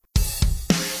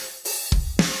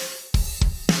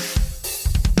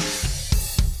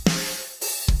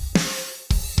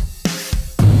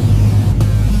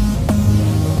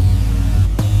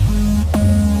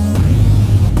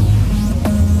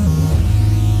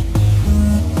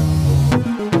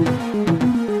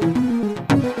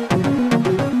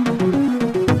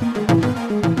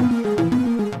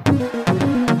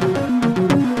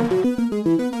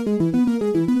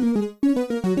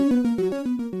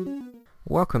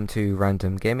welcome to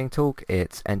Random Gaming Talk.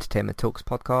 It's Entertainment Talks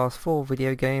podcast for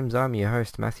video games. I'm your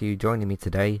host Matthew. Joining me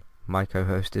today, my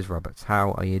co-host is Robert.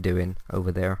 How are you doing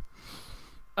over there?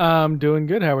 I'm doing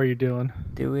good. How are you doing?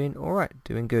 Doing alright,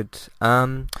 doing good.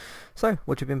 So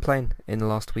what you been playing in the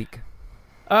last week?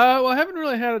 Well, I haven't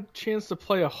really had a chance to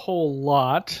play a whole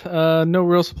lot. No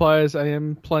real supplies. I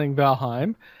am playing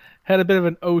Valheim. Had a bit of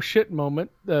an oh shit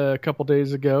moment a couple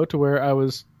days ago to where I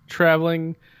was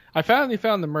traveling. I finally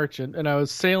found the merchant, and I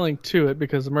was sailing to it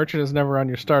because the merchant is never on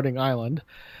your starting island.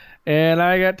 And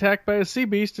I got attacked by a sea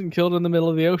beast and killed in the middle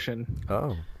of the ocean.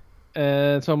 Oh,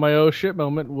 And so my oh shit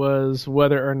moment was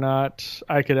whether or not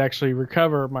I could actually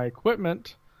recover my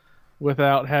equipment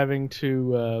without having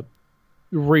to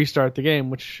restart the game,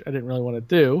 which I didn't really want to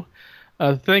do.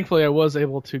 Thankfully, I was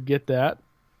able to get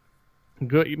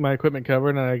my equipment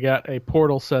covered, and I got a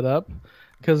portal set up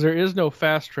because there is no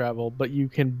fast travel, but you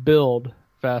can build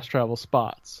fast travel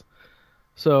spots.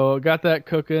 So got that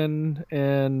cooking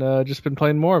and just been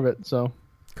playing more of it. So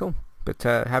cool. But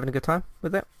having a good time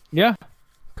with it? yeah,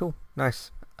 Cool,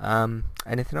 nice.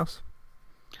 Anything else?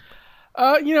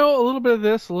 a little bit of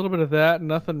this, a little bit of that.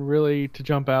 Nothing really to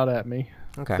jump out at me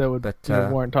Okay, that would but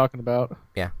warrant talking about.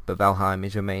 yeah, but Valheim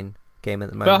is your main game at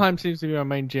the moment. Valheim seems to be my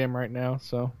main jam right now.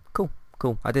 So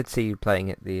Cool. I did see you playing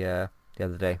it the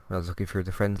other day when I was looking through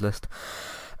the friends list.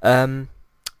 Um,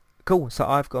 cool. So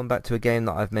I've gone back to a game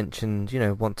that I've mentioned,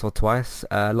 once or twice.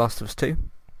 Last of Us 2.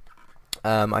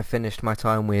 I finished my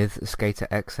time with Skater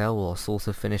XL, or sort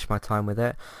of finished my time with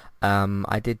it.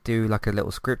 I did do like a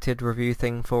little scripted review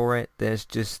thing for it. There's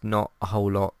just not a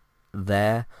whole lot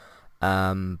there.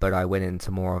 But I went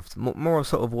into more of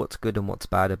sort of what's good and what's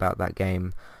bad about that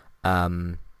game.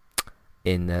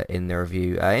 In the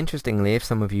review. Interestingly, if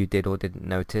some of you did or didn't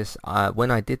notice, when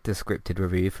I did the scripted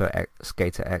review for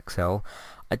Skater XL,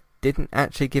 I didn't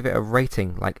actually give it a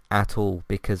rating like at all,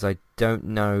 because I don't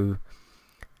know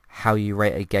how you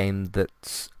rate a game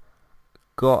it's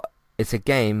a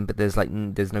game, but there's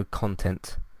no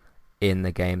content in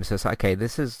the game. So it's like, okay,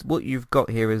 this is what you've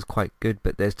got here is quite good,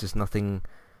 but there's just nothing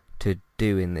to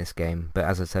do in this game. But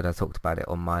as I said, I talked about it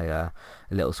on my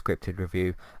little scripted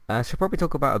review. Should probably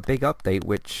talk about a big update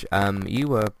which you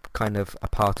were kind of a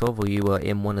part of, or you were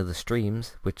in one of the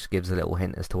streams, which gives a little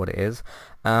hint as to what it is.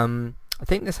 I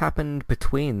think this happened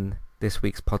between this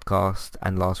week's podcast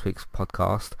and last week's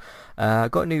podcast. I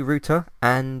got a new router,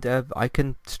 and I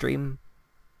can stream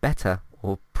better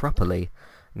or properly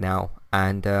now.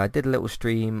 And I did a little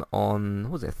stream on,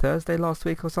 was it Thursday last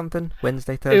week or something?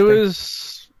 Wednesday, Thursday?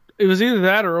 It was either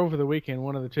that or over the weekend,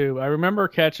 one of the two. I remember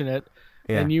catching it,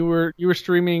 Yeah. and you were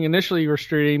streaming. Initially, you were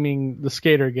streaming the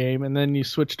Skater game, and then you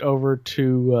switched over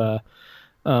to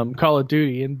Call of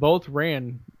Duty, and both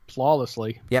ran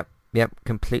flawlessly. Yep,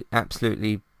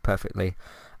 absolutely perfectly.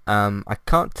 I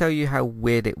can't tell you how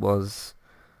weird it was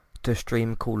to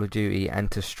stream Call of Duty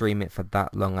and to stream it for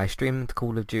that long. I streamed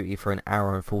Call of Duty for an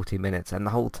hour and 40 minutes, and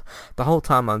the whole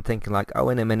time I'm thinking like, oh,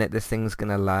 in a minute this thing's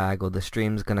gonna lag, or the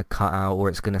stream's gonna cut out, or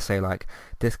it's gonna say like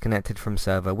disconnected from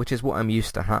server, which is what I'm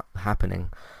used to happening.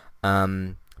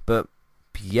 But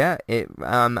yeah,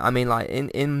 I mean, like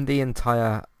in the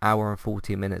entire hour and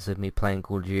 40 minutes of me playing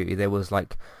Call of Duty, there was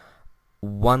like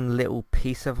one little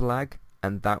piece of lag,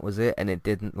 and that was it, and it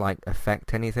didn't like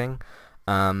affect anything.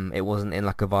 It wasn't in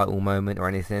like a vital moment or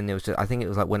anything. It was just, I think it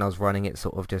was like when I was running, it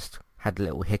sort of just had a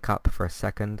little hiccup for a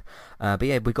second. But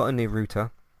yeah, we got a new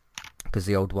router because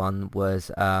the old one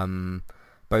was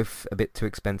both a bit too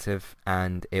expensive,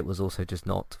 and it was also just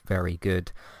not very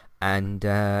good. And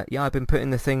yeah, I've been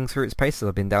putting the thing through its paces.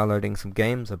 I've been downloading some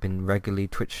games. I've been regularly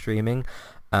Twitch streaming.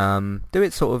 Do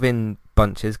it sort of in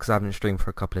bunches because I haven't streamed for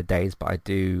a couple of days, but I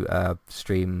do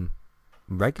stream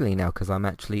regularly now because I'm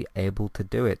actually able to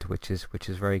do it, which is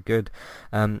very good.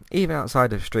 Even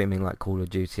outside of streaming like Call of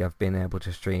Duty, I've been able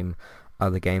to stream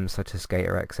other games such as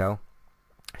Skater XL.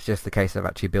 It's just the case of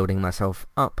actually building myself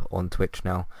up on Twitch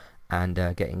now and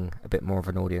getting a bit more of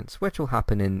an audience, which will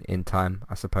happen in time,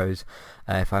 I suppose,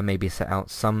 if I maybe set out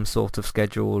some sort of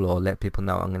schedule or let people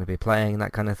know I'm going to be playing,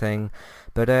 that kind of thing.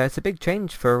 But it's a big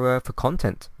change for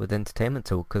content with Entertainment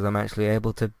Talk because I'm actually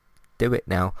able to do it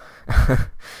now.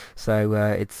 So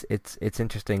it's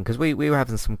interesting because we were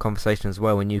having some conversation as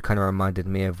well, and you kind of reminded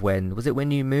me of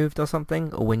when you moved or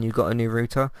something, or when you got a new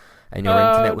router and your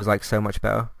internet was like so much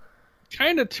better.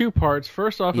 Kind of two parts.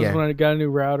 First off is Yeah. when I got a new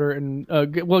router and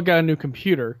got a new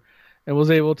computer and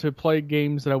was able to play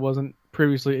games that I wasn't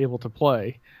previously able to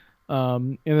play.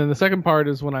 And then the second part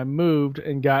is when I moved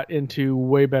and got into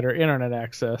way better internet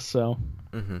access. So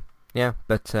Yeah,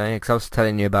 but 'cause I was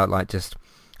telling you about like just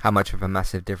how much of a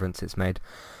massive difference it's made.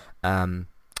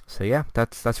 So yeah,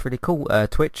 that's really cool.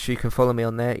 Twitch, you can follow me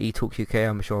on there, eTalkUK.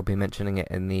 I'm sure I'll be mentioning it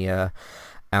in the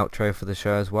outro for the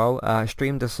show as well. I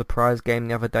streamed a surprise game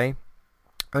the other day,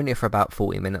 only for about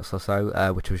 40 minutes or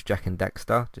so, which was Jak and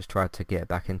Daxter. Just tried to get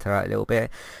back into that a little bit.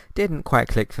 Didn't quite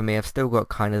click for me. I've still got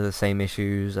kind of the same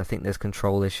issues. I think there's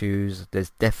control issues. There's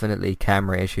definitely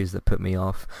camera issues that put me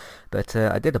off. But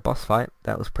I did a boss fight.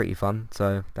 That was pretty fun,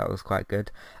 so that was quite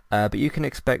good. But you can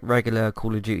expect regular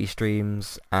Call of Duty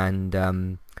streams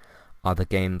and other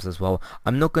games as well.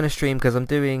 I'm not going to stream because I'm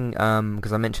doing,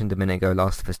 because I mentioned a minute ago,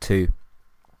 Last of Us 2.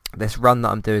 This run that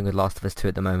I'm doing with Last of Us 2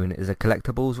 at the moment is a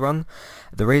collectibles run.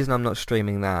 The reason I'm not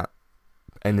streaming that,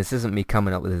 and this isn't me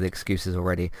coming up with the excuses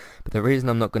already, but the reason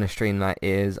I'm not going to stream that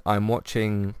is I'm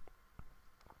watching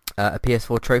a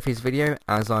PS4 trophies video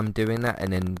as I'm doing that,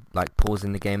 and then like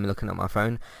pausing the game and looking at my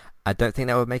phone. I don't think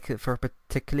that would make it for a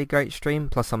particularly great stream.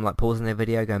 Plus I'm like pausing the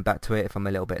video, going back to it if I'm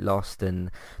a little bit lost,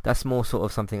 and that's more sort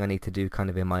of something I need to do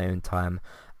kind of in my own time.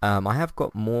 I have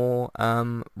got more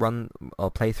run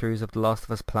or playthroughs of The Last of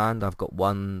Us planned. I've got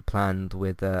one planned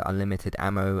with unlimited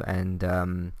ammo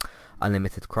and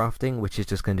unlimited crafting, which is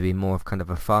just going to be more of kind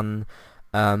of a fun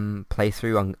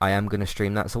playthrough. I am going to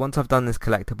stream that. So once I've done this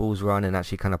collectibles run and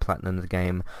actually kind of platinum the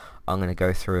game, I'm going to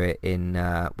go through it in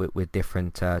with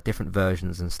different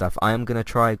versions and stuff. I am going to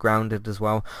try Grounded as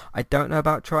well. I don't know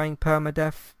about trying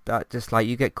permadeath. That just like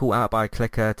you get caught out by a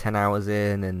clicker 10 hours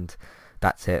in and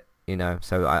that's it. You know,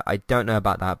 so I don't know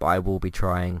about that, but I will be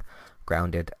trying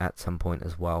Grounded at some point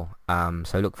as well.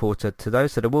 So look forward to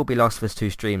those. So there will be Last of Us 2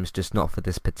 streams, just not for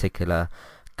this particular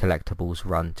collectibles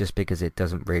run, just because it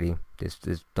doesn't really,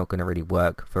 it's not going to really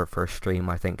work for a stream.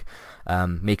 I think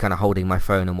me kind of holding my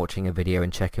phone and watching a video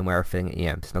and checking where everything,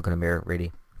 it's not going to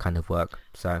really kind of work.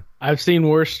 So I've seen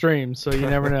worse streams, so you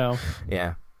never know.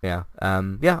 Yeah,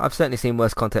 I've certainly seen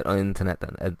worse content on the internet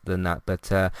than that,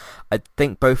 but I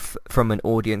think both from an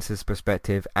audience's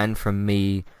perspective and from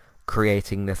me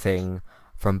creating the thing,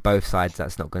 from both sides,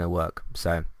 that's not going to work.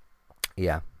 So,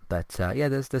 yeah, but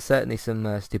there's certainly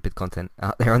some stupid content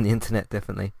out there on the internet,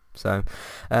 definitely. So,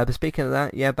 but speaking of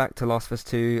that, back to Last of Us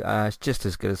 2, it's just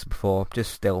as good as before,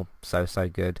 just still so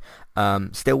good.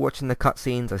 Still watching the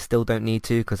cutscenes. I still don't need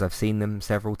to because I've seen them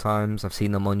several times. I've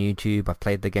seen them on YouTube. I've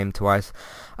played the game twice.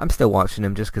 I'm still watching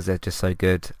them just because they're just so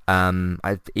good.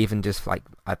 I even just like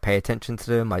I pay attention to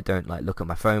them. I don't like look at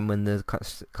my phone when the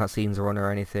cutscenes are on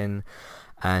or anything,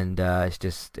 and it's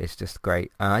just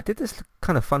great. I did this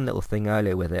kind of fun little thing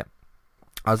earlier with it.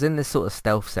 I was in this sort of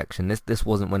stealth section. This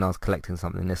wasn't when I was collecting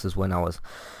something. This is when I was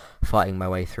fighting my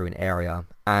way through an area.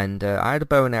 And I had a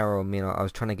bow and arrow on me. I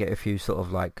was trying to get a few sort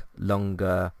of like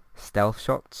longer stealth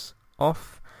shots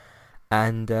off.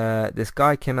 And this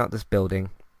guy came out this building.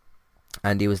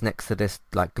 And he was next to this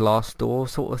like glass door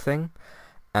sort of thing.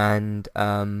 And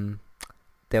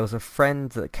there was a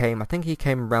friend that came. I think he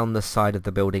came around the side of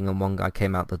the building and one guy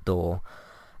came out the door.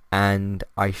 And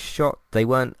I shot, they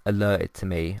weren't alerted to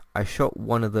me. I shot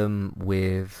one of them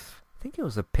with, I think it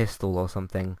was a pistol or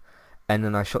something. And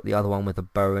then I shot the other one with a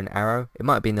bow and arrow. It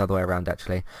might have been the other way around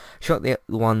actually. Shot the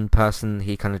one person,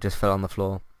 he kind of just fell on the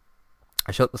floor.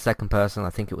 I shot the second person, I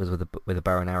think it was with a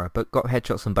bow and arrow. But got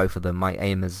headshots on both of them. My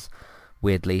aim has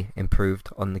weirdly improved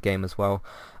on the game as well.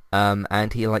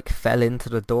 And he like fell into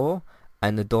the door.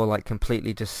 And the door like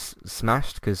completely just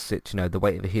smashed because it's the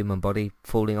weight of a human body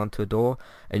falling onto a door,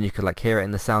 and you could like hear it in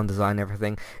the sound design and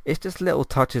everything. It's just little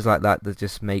touches like that that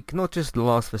just make not just The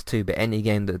Last of Us 2 but any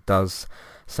game that does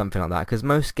something like that, because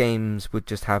most games would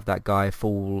just have that guy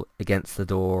fall against the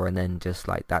door and then just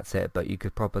like that's it, but you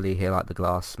could probably hear like the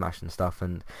glass smash and stuff,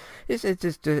 and it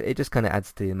just kind of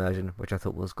adds to the immersion, which I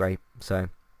thought was great. So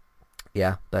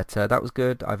yeah, but that was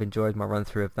good. I've enjoyed my run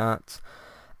through of that.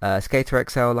 Skater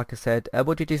XL, like I said,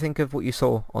 what did you think of what you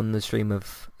saw on the stream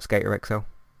of Skater XL?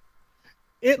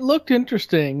 It looked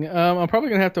interesting. I'm probably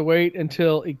going to have to wait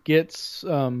until it gets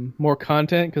more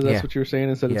content, because that's what you were saying,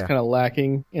 is that it's kind of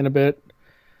lacking in a bit.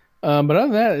 But other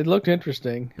than that, it looked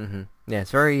interesting. Mm-hmm. Yeah,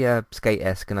 it's very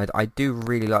Skate-esque, and I do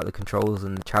really like the controls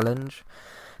and the challenge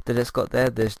that it's got there.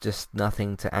 There's just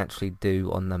nothing to actually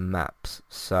do on the maps.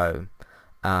 So,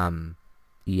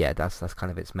 that's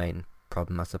kind of its main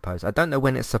problem, I suppose. I don't know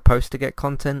when it's supposed to get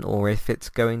content, or if it's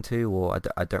going to, or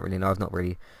I don't really know. I've not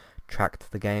really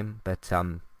tracked the game, but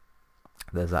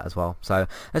there's that as well. So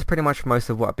that's pretty much most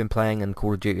of what I've been playing, and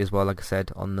Call of Duty as well, like I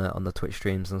said, on the Twitch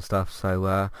streams and stuff.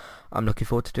 So I'm looking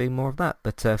forward to doing more of that.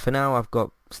 But for now, I've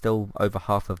got still over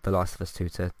half of The Last of Us 2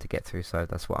 to get through, so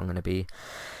that's what I'm going to be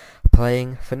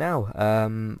playing for now.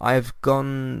 I've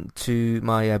gone to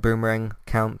my Boomerang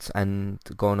account and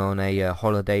gone on a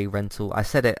holiday rental. I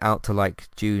set it out to like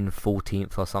June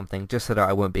 14th or something, just so that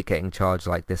I won't be getting charged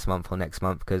like this month or next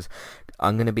month, because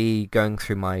I'm going to be going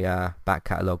through my back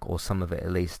catalogue, or some of it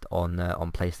at least, on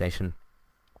PlayStation.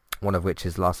 One of which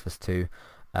is Last of Us 2,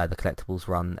 the collectibles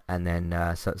run, and then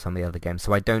some of the other games.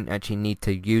 So I don't actually need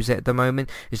to use it at the moment.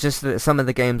 It's just that some of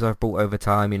the games I've bought over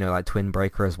time, like Twin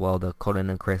Breaker as well, the Colin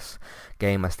and Chris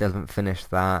game, I still haven't finished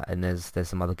that, and there's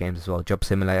some other games as well, Job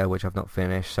Simulator, which I've not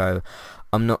finished. So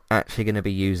I'm not actually going to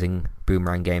be using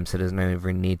Boomerang games, so there's no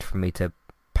real need for me to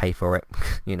pay for it,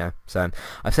 So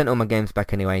I've sent all my games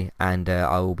back anyway, and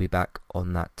I will be back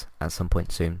on that at some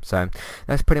point soon. So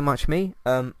that's pretty much me.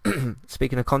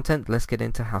 Speaking of content, let's get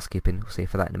into housekeeping. We'll see you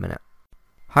for that in a minute.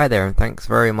 Hi there, and thanks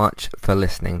very much for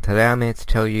listening. Today I'm here to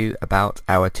tell you about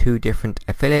our 2 different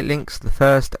affiliate links. The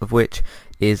first of which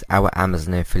is our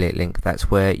Amazon affiliate link.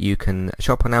 That's where you can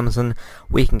shop on Amazon.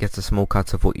 We can get a small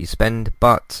cut of what you spend,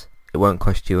 but it won't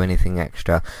cost you anything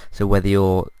extra. So whether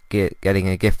you're getting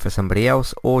a gift for somebody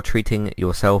else or treating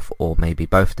yourself, or maybe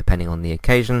both depending on the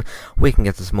occasion, we can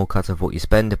get a small cut of what you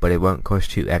spend, but it won't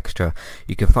cost you extra.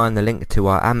 You can find the link to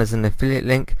our Amazon affiliate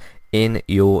link in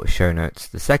your show notes.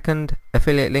 The second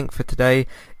affiliate link for today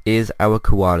is our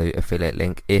Kualu affiliate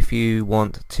link. If you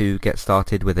want to get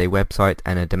started with a website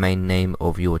and a domain name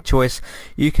of your choice,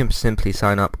 you can simply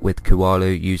sign up with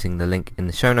Kualu using the link in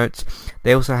the show notes.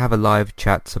 They also have a live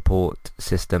chat support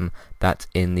system that's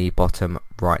in the bottom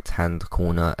right hand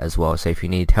corner as well. So if you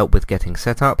need help with getting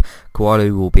set up,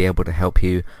 Kualu will be able to help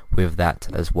you with that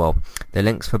as well. The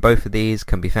links for both of these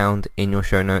can be found in your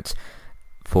show notes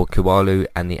for Kualu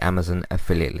and the Amazon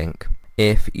affiliate link.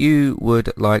 If you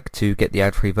would like to get the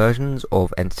ad-free versions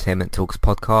of Entertainment Talks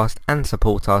podcast and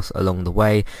support us along the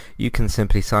way, you can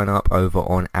simply sign up over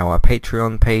on our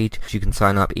Patreon page. You can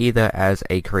sign up either as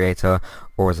a creator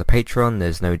or as a patron.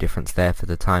 There's no difference there for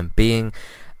the time being,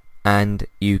 and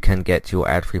you can get your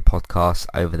ad-free podcasts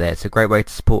over there. It's a great way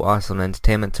to support us on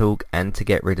Entertainment Talk and to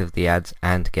get rid of the ads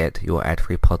and get your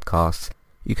ad-free podcasts.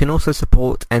 You can also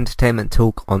support Entertainment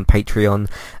Talk on Patreon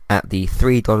at the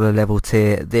 $3 level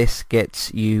tier. This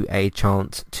gets you a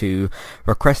chance to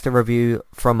request a review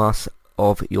from us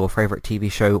of your favourite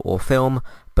TV show or film,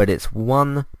 but it's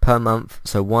one per month,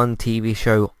 so one TV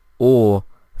show or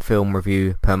film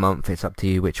review per month. It's up to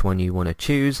you which one you want to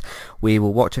choose. We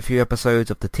will watch a few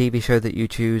episodes of the TV show that you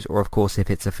choose, or of course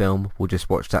if it's a film, we'll just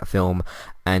watch that film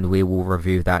and we will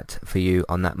review that for you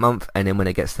on that month. And then when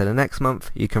it gets to the next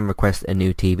month, you can request a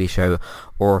new TV show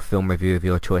or a film review of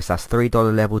your choice. That's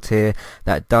 $3 level tier.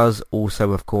 That does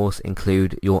also of course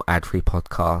include your ad-free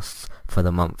podcasts for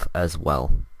the month as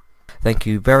well. Thank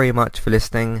you very much for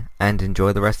listening and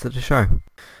enjoy the rest of the show.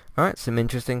 Alright, some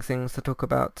interesting things to talk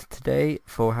about today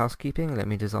for housekeeping. Let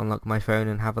me just unlock my phone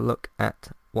and have a look at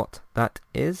what that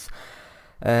is.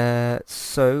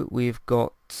 So we've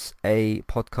got a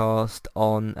podcast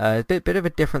on a bit of a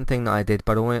different thing that I did,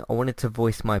 but I wanted to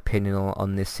voice my opinion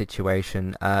on this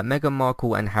situation. Meghan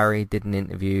Markle and Harry did an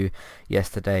interview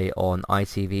yesterday on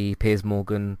ITV. Piers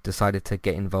Morgan decided to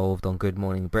get involved on Good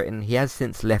Morning Britain. He has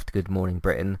since left Good Morning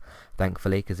Britain,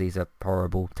 thankfully, because he's a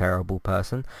horrible, terrible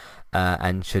person,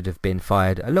 and should have been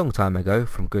fired a long time ago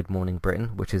from Good Morning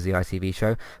Britain, which is the ITV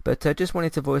show. But just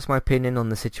wanted to voice my opinion on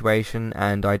the situation,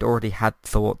 and I'd already had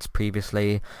thoughts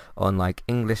previously on like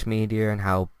English media and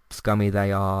how scummy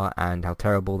they are and how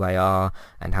terrible they are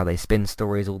and how they spin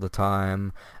stories all the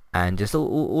time and just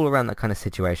all around that kind of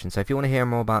situation. So if you want to hear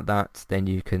more about that, then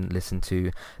you can listen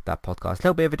to that podcast. A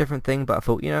little bit of a different thing, but I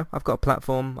thought, I've got a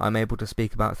platform, I'm able to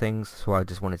speak about things, so I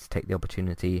just wanted to take the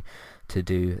opportunity to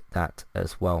do that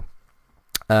as well.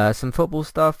 Some football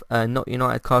stuff, not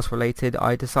United cast related.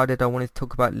 I decided I wanted to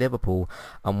talk about Liverpool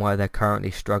and why they're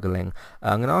currently struggling.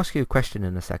 I'm going to ask you a question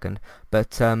in a second,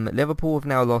 but Liverpool have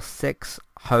now lost 6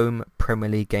 home Premier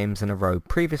League games in a row.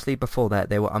 Previously, before that,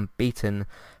 they were unbeaten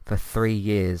for 3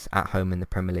 years at home in the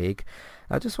Premier League.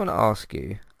 I just want to ask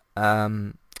you,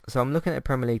 so I'm looking at the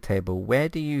Premier League table. Where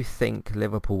do you think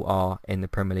Liverpool are in the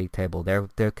Premier League table?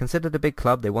 They're considered a big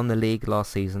club. They won the league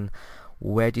last season.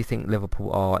 Where do you think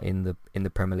Liverpool are in the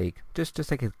Premier League? Just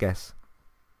take a guess.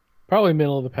 Probably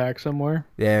middle of the pack somewhere.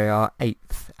 They are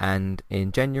 8th, and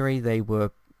in January they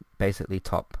were basically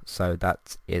top. So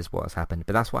that is what has happened.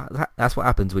 But that's what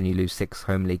happens when you lose 6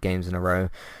 home league games in a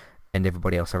row, and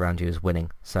everybody else around you is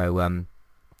winning. So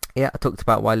yeah, I talked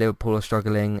about why Liverpool are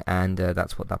struggling, and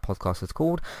that's what that podcast is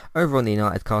called. Over on the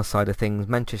United cast side of things,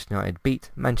 Manchester United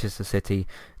beat Manchester City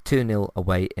 2-0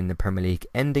 away in the Premier League,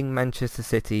 ending Manchester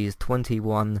City's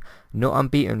 21 not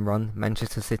unbeaten run,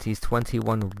 Manchester City's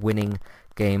 21 winning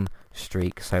game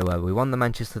streak. So we won the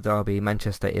Manchester derby.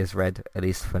 Manchester is red, at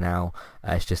least for now.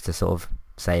 It's just a sort of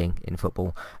saying in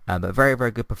football. But very,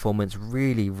 very good performance.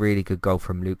 Really, really good goal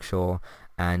from Luke Shaw.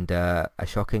 And a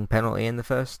shocking penalty in the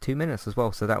first 2 minutes as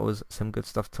well. So that was some good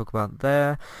stuff to talk about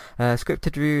there.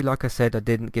 Scripted review, like I said, I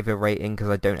didn't give a rating because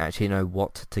I don't actually know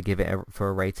what to give it for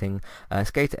a rating.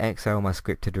 Skater XL, my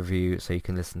scripted review, so you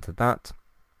can listen to that.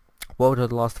 World of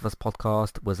The Last of Us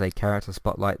podcast was a character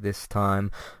spotlight this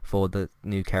time for the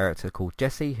new character called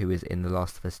Jesse, who is in The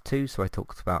Last of Us 2, so I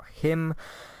talked about him.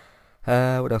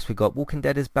 What else we got? Walking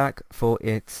Dead is back for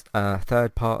its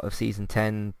third part of season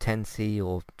 10, 10C,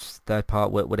 or third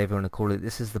part, whatever you want to call it.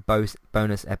 This is the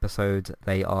bonus episodes.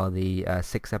 They are the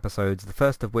 6 episodes, the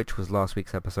first of which was last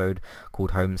week's episode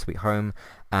called Home Sweet Home,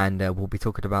 and we'll be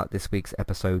talking about this week's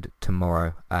episode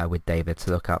tomorrow with David,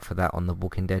 so look out for that on the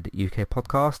Walking Dead UK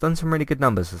podcast. Done some really good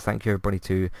numbers, so thank you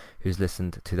everybody who's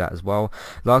listened to that as well.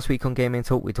 Last week on Gaming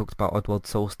Talk we talked about Oddworld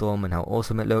Soulstorm and how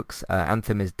awesome it looks.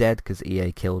 Anthem is dead because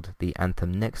EA killed the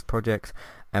Anthem Next project,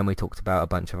 and we talked about a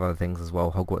bunch of other things as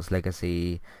well, Hogwarts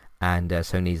Legacy and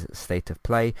Sony's State of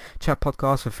Play. Chat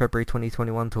podcast for February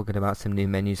 2021, talking about some new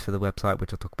menus for the website,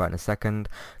 which I'll talk about in a second.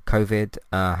 COVID,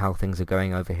 how things are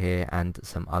going over here, and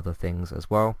some other things as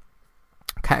well.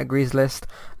 Categories list.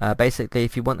 Basically,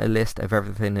 if you want a list of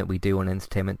everything that we do on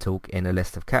Entertainment Talk in a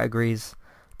list of categories,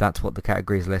 that's what the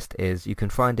categories list is. You can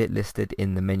find it listed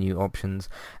in the menu options,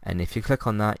 and if you click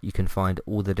on that, you can find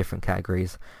all the different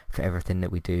categories for everything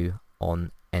that we do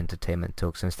on Entertainment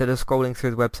Talk. So instead of scrolling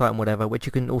through the website and whatever, which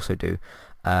you can also do,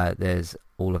 there's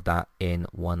all of that in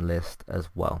one list as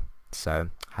well. So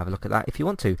have a look at that if you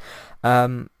want to.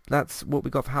 That's what we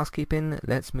got for housekeeping.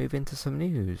 Let's move into some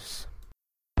news.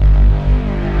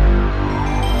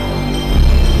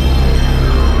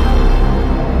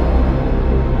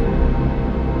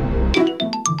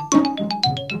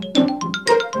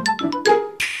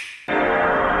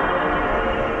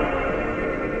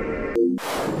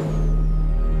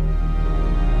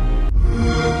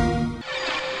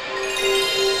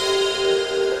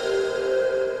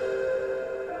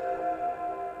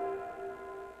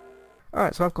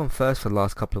 Alright, so I've gone first for the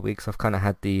last couple of weeks. I've kind of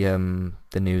had the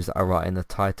news that I write in the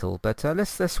title, but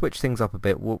let's switch things up a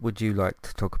bit. What would you like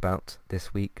to talk about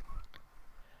this week?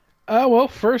 Well,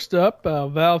 first up,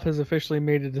 Valve has officially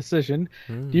made a decision.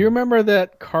 Do you remember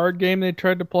that card game they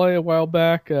tried to play a while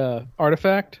back,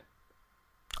 Artifact?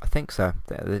 I think so.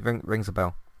 It rings a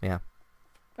bell, yeah.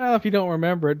 Well, if you don't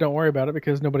remember it, don't worry about it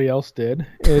because nobody else did.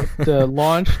 It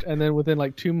launched, and then within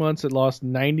like 2 months, it lost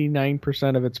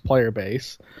 99% of its player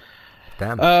base.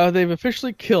 Damn. They've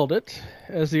officially killed it.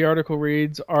 As the article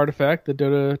reads, Artifact, the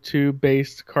Dota 2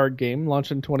 based card game,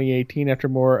 launched in 2018 after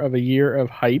more of a year of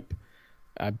hype.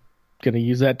 I'm going to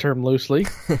use that term loosely.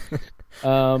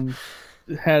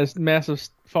 Has massive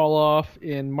fall off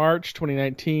in March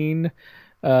 2019.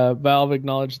 Valve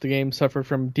acknowledged the game suffered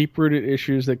from deep-rooted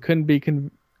issues that couldn't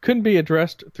be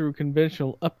addressed through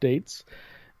conventional updates.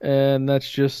 And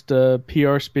that's just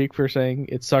PR speak for saying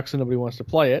it sucks and nobody wants to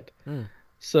play it.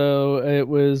 So it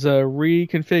was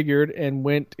reconfigured and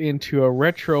went into a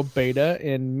retro beta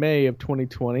in May of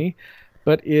 2020,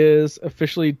 but is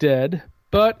officially dead.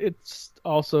 But it's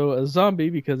also a zombie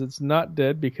because it's not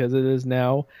dead because it is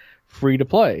now free to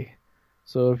play.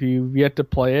 So if you've yet to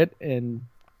play it and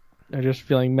are just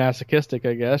feeling masochistic,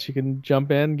 I guess, you can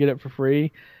jump in, get it for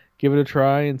free, give it a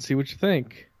try, and see what you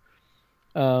think.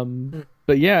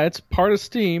 But yeah, it's part of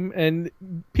Steam, and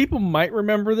people might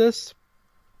remember this.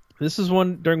 This is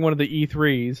during one of the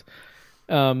E3s.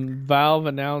 Valve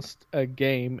announced a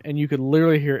game, and you could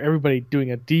literally hear everybody doing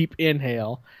a deep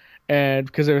inhale, and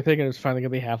because they were thinking it was finally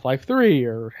going to be Half-Life 3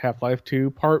 or Half-Life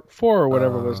 2 Part 4 or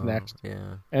whatever was next.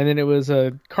 Yeah. And then it was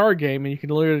a card game, and you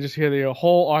can literally just hear the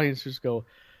whole audience just go,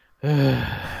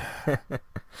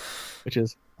 which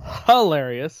is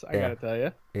hilarious, I gotta tell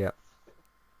you. Yeah.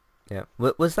 Yeah.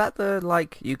 Was that the,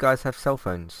 like, you guys have cell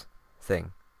phones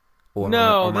thing? Or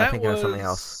no, am I that thinking was of something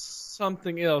else?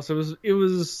 Something else. It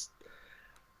was.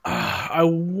 I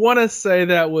want to say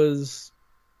that was.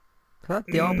 Is that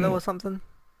Diablo or something?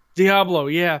 Diablo,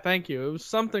 yeah, thank you. It was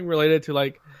something related to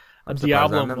like a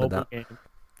Diablo mobile game.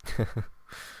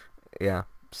 Yeah.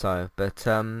 So, but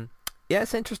yeah,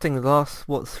 it's interesting. The last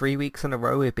 3 weeks in a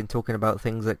row, we've been talking about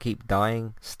things that keep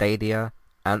dying: Stadia,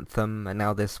 Anthem, and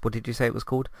now this. What did you say it was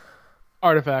called?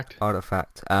 Artifact.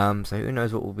 So who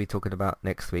knows what we'll be talking about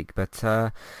next week?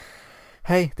 But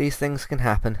hey, these things can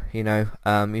happen, you know.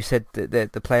 You said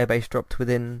that the player base dropped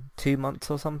within 2 months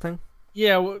or something?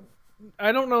 Yeah, well,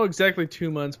 I don't know exactly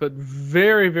 2 months, but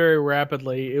very, very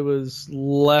rapidly. It was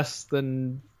less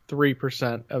than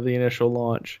 3% of the initial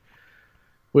launch.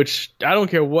 which I don't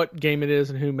care what game it is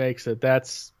and who makes it.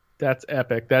 That's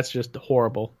epic. That's just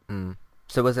horrible. Mm.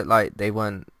 So was it like they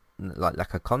weren't like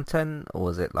lack of content, or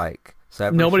was it like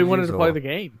server Nobody wanted issues, to play or the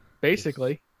game, just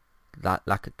basically.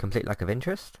 complete lack of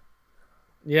interest?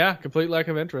 Yeah, complete lack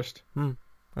of interest. Hmm.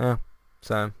 Yeah.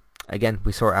 So again,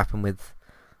 we saw it happen with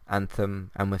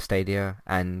Anthem and with Stadia,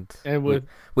 and And we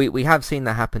with we have seen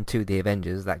that happen to the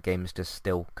Avengers. That game is just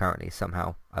still currently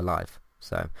somehow alive.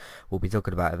 So we'll be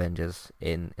talking about Avengers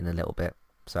in a little bit.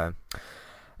 So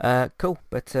cool.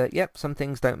 But yep, some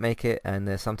things don't make it, and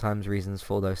there's sometimes reasons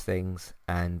for those things,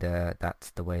 and that's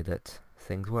the way that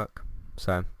things work.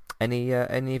 So any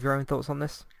of your own thoughts on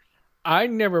this? I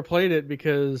never played it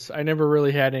because I never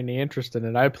really had any interest in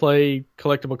it. I play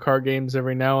collectible card games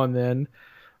every now and then,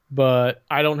 but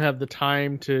I don't have the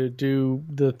time to do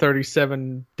the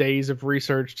 37 days of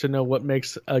research to know what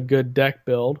makes a good deck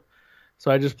build.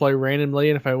 So I just play randomly,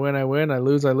 and if I win, I win. I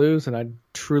lose, and I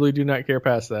truly do not care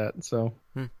past that. So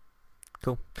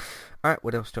Cool. All right.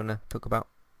 What else do you want to talk about?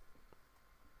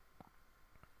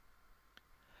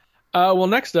 well,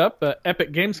 next up,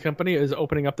 Epic Games Company is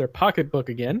opening up their pocketbook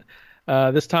again.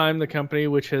 This time, the company,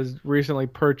 which has recently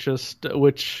purchased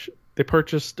Fall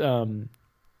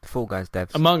Guys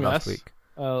devs Among last Us week.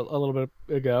 a little bit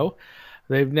ago.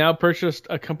 They've now purchased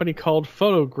a company called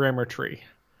Photogrammetry.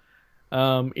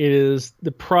 It is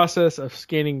the process of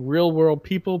scanning real-world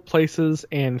people, places,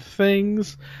 and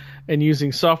things, and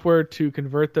using software to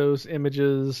convert those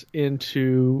images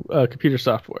into computer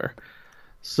software.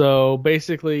 So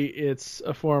basically, it's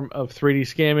a form of 3D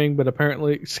scanning, but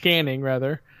scanning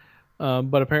rather.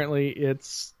 But apparently,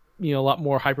 it's a lot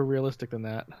more hyper realistic than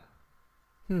that.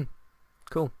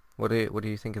 Cool. What do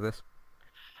you think of this?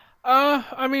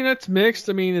 I mean, it's mixed.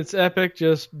 I mean, it's Epic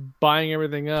just buying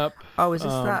everything up. Oh, is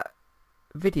this that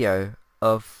video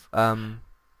of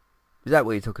Is that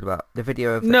what you're talking about? The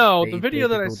video of No, they the video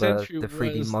that I did all sent you the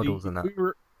 3D was models and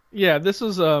that. this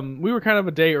was we were kind of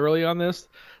a day early on this.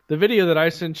 The video that I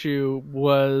sent you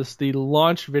was the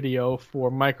launch video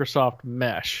for Microsoft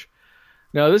Mesh.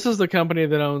 Now, this is the company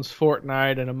that owns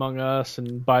Fortnite and Among Us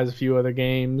and buys a few other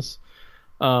games.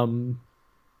 So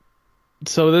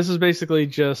this is basically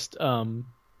just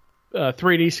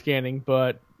 3D scanning,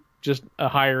 but just a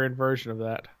higher end version of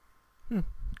that.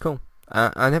 Cool.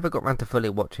 I never got around to fully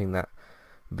watching that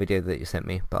video that you sent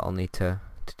me, but I'll need to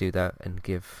do that and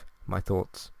give my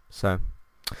thoughts. So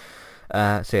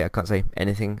yeah, I can't say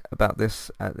anything about this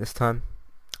at this time.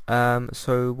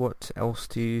 So what else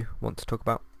do you want to talk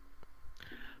about?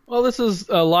 Well, this is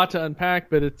a lot to unpack,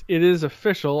 but it is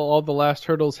official. All the last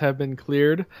hurdles have been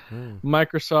cleared.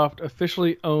 Microsoft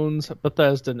officially owns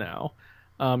Bethesda now.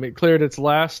 It cleared its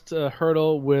last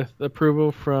hurdle with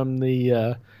approval from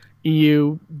the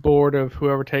EU board of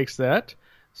whoever takes that.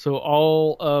 So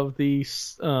all of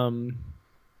these, all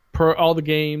the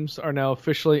games are now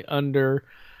officially under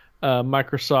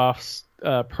Microsoft's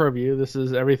purview. This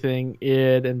is everything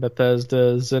id and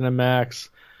Bethesda, ZeniMax.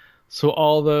 So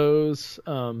all those,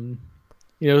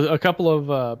 a couple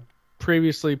of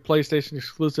previously PlayStation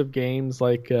exclusive games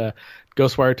like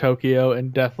Ghostwire Tokyo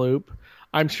and Deathloop,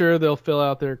 I'm sure they'll fill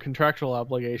out their contractual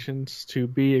obligations to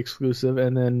be exclusive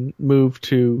and then move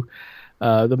to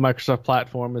the Microsoft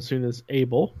platform as soon as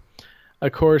able.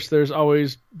 Of course, there's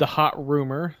always the hot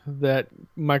rumor that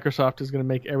Microsoft is going to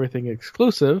make everything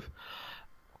exclusive.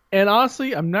 And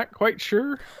honestly, I'm not quite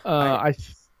sure.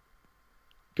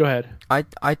 Go ahead.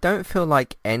 I don't feel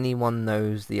like anyone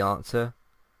knows the answer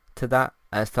to that,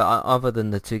 as to other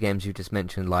than the two games you just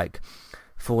mentioned, like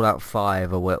Fallout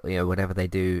 5 or whatever they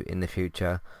do in the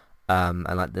future, and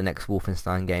like the next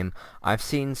Wolfenstein game. I've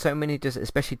seen so many, just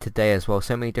especially today as well,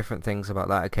 so many different things about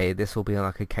that. Okay, this will be on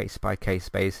like a case by case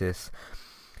basis.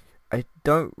 I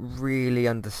don't really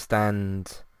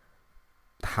understand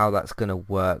how that's gonna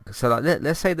work. So like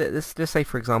let's say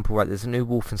for example, right, there's a new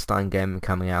Wolfenstein game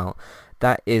coming out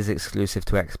that is exclusive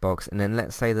to Xbox, and then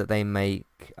let's say that they make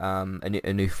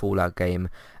a new Fallout game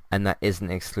and that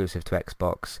isn't exclusive to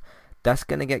Xbox. That's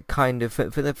gonna get kind of for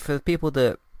the people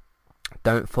that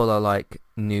don't follow like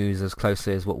news as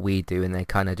closely as what we do, and they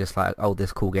kind of just like, oh,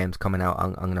 this cool game's coming out,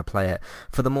 I'm gonna play it.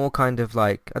 For the more kind of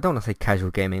like, I don't want to say casual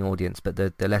gaming audience, but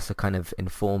the lesser kind of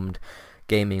informed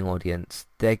gaming audience,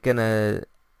 they're gonna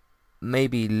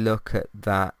maybe look at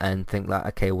that and think like,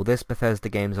 okay, well, this Bethesda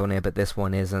game's on here, but this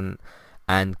one isn't,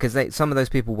 and because some of those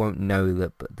people won't know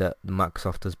that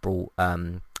Microsoft has brought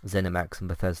ZeniMax and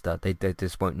Bethesda, they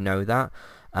just won't know that,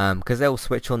 because they'll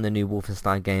switch on the new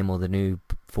Wolfenstein game or the new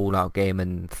Fallout game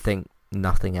and think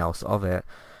nothing else of it.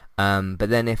 But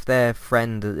then if their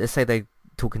friend, let's say they're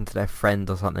talking to their friend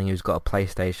or something who's got a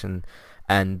PlayStation,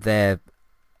 and they're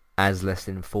as less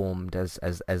informed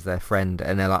as their friend,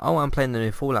 and they're like, oh, I'm playing the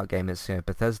new Fallout game. It's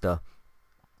Bethesda,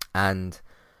 and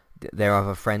their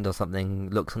other friend or something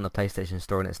looks on the PlayStation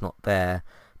Store and it's not there,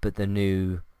 but the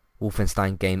new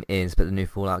Wolfenstein game is, but the new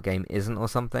Fallout game isn't, or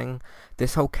something.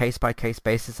 This whole case by case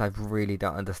basis, I really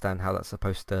don't understand how that's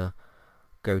supposed to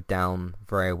go down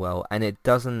very well, and it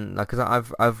doesn't, like,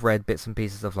 because I've read bits and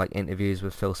pieces of like interviews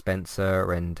with Phil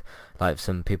Spencer and like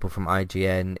some people from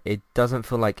IGN. It doesn't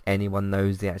feel like anyone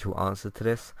knows the actual answer to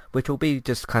this, which will be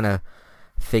just kind of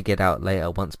figured out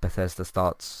later once Bethesda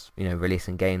starts,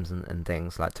 releasing games and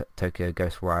things like Tokyo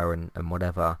Ghostwire and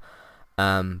whatever.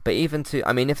 But even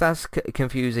I mean, if that's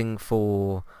confusing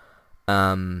for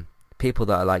people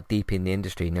that are like deep in the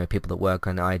industry, people that work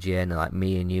on IGN, like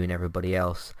me and you and everybody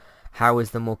else, how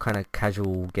is the more kind of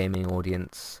casual gaming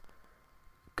audience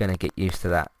gonna get used to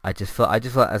that? I just feel like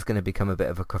that's gonna become a bit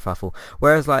of a kerfuffle.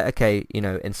 Whereas, like, okay,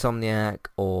 Insomniac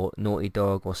or Naughty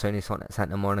Dog or Sony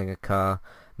Santa Monica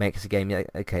makes a game, yeah,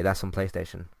 okay, that's on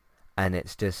PlayStation, and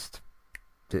it's just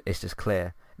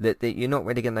clear that you're not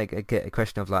really gonna get a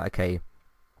question of like, okay,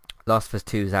 Last of Us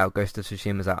 2 is out, Ghost of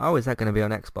Tsushima's out. Oh, is that going to be on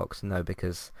Xbox? No,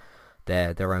 because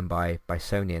they're owned by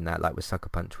Sony, and that, like with Sucker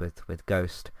Punch with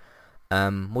Ghost.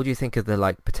 What do you think of the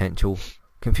like potential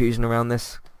confusion around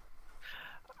this?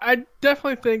 I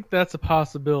definitely think that's a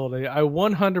possibility. I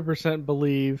 100%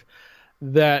 believe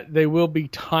that they will be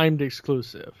timed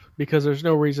exclusive because there's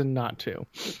no reason not to.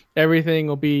 Everything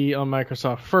will be on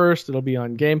Microsoft first. It'll be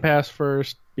on Game Pass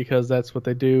first because that's what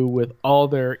they do with all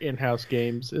their in-house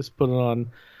games, is put it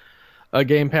on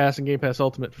Game Pass and Game Pass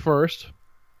Ultimate first.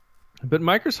 But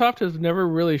Microsoft has never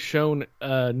really shown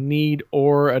a need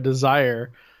or a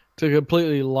desire to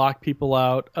completely lock people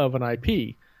out of an IP.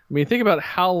 I mean, think about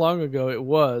how long ago it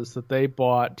was that they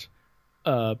bought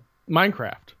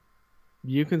Minecraft.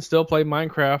 You can still play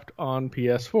Minecraft on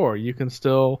PS4. You can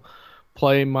still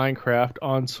play Minecraft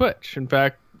on Switch. In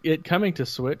fact, it coming to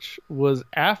Switch was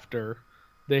after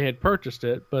they had purchased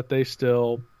it, but they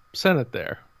still sent it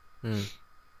there.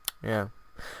 Yeah.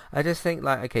 I just think,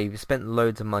 like, okay, you've spent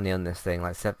loads of money on this thing.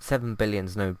 Like, 7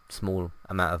 billion's no small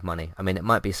amount of money. I mean, it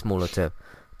might be smaller to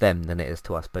them than it is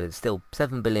to us, but it's still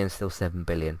 7 billion, still 7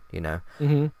 billion,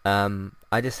 Mm-hmm.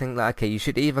 I just think that, okay, you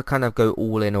should either kind of go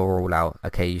all in or all out.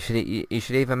 Okay, you should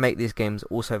either make these games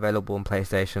also available on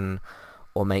PlayStation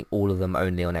or make all of them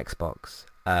only on Xbox.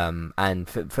 And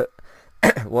for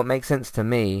what makes sense to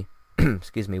me,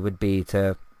 excuse me, would be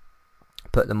to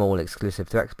put them all exclusive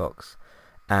to Xbox.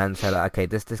 And say, like, okay,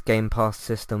 this Game Pass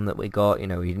system that we got, you're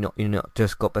not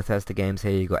just got Bethesda games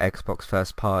here, you got Xbox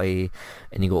first party,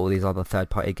 and you got all these other third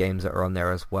party games that are on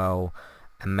there as well,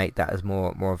 and make that as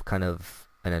more of kind of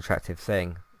an attractive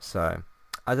thing. So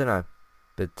I don't know,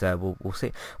 but we'll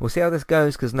see. We'll see how this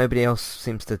goes because nobody else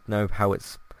seems to know how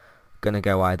it's gonna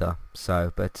go either.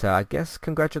 So, but I guess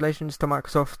congratulations to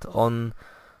Microsoft on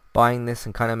buying this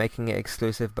and kind of making it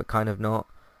exclusive, but kind of not.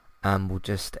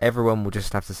 Everyone will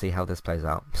just have to see how this plays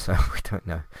out. So we don't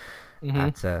know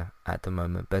at the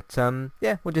moment. But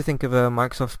yeah, what do you think of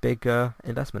Microsoft's big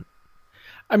investment?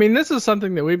 I mean, this is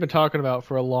something that we've been talking about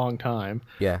for a long time.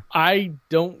 Yeah. I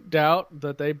don't doubt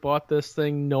that they bought this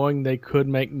thing knowing they could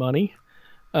make money.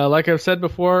 Like I've said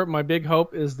before, my big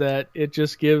hope is that it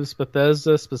just gives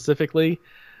Bethesda specifically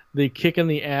the kick in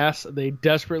the ass they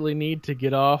desperately need to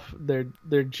get off their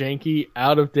janky,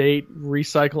 out-of-date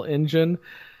recycle engine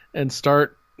and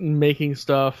start making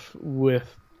stuff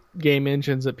with game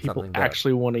engines that people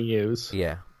actually want to use.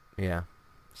 Yeah.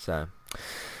 So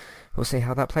we'll see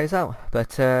how that plays out.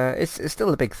 But it's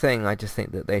still a big thing. I just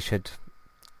think that they should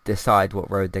decide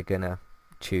what road they're going to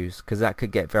choose, because that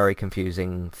could get very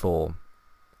confusing for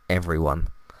everyone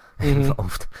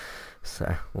involved.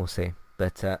 So we'll see.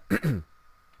 But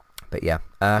but yeah.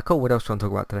 Cool. What else do you want to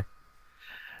talk about today?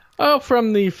 Oh,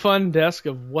 from the fun desk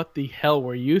of What the Hell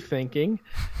Were You Thinking?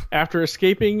 After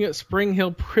escaping Spring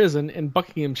Hill Prison in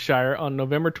Buckinghamshire on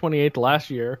November 28th last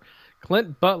year,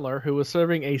 Clint Butler, who was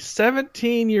serving a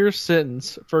 17-year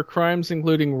sentence for crimes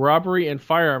including robbery and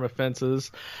firearm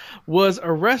offenses, was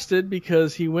arrested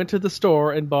because he went to the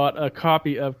store and bought a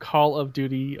copy of Call of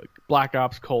Duty Black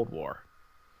Ops Cold War.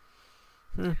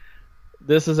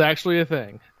 This is actually a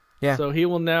thing. Yeah. So he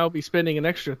will now be spending an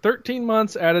extra 13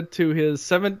 months added to his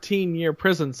 17-year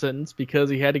prison sentence because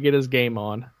he had to get his game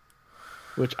on,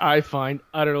 which I find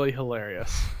utterly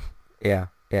hilarious. Yeah.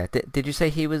 Did you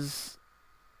say he was...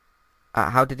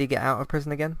 how did he get out of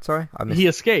prison again? Sorry? He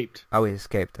escaped. Oh, he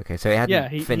escaped. Okay, so he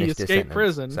hadn't finished his sentence. He escaped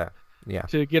prison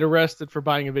to get arrested for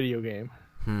buying a video game.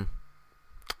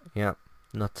 Yeah.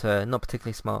 Not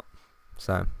particularly smart.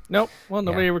 So... Nope. Well,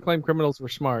 nobody ever claimed criminals were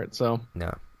smart, so...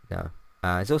 No.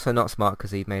 It's also not smart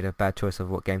because he made a bad choice of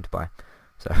what game to buy.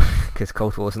 So, because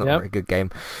Cold War is not a Yep. very good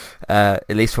game, at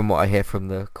least from what I hear from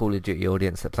the Call of Duty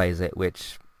audience that plays it,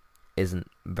 which isn't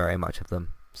very much of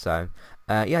them. So,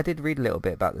 yeah, I did read a little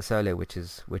bit about this earlier, which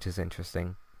is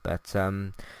interesting. But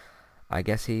I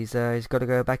guess he's got to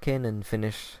go back in and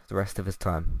finish the rest of his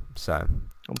time. So,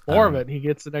 More of it. He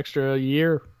gets an extra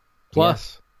year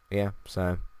plus. yeah.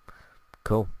 So,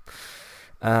 cool.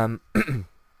 But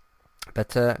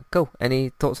cool. Any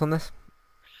thoughts on this?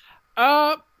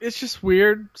 It's just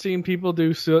weird seeing people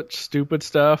do such stupid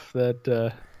stuff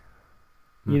that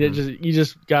you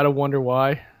just gotta wonder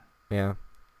why. Yeah, a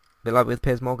bit like with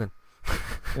Piers Morgan.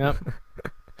 Yep.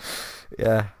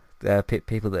 Yeah,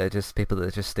 people that are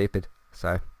just stupid.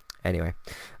 So anyway,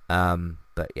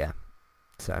 but yeah.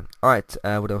 So all right,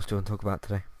 what else do you want to talk about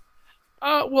today?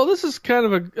 Well, this is kind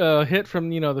of a hit from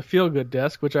the Feel Good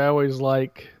desk, which I always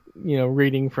like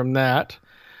reading from that.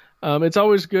 It's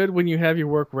always good when you have your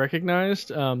work recognized.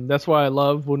 That's why I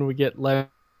love when we get letters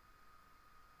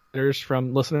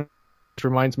from listeners. It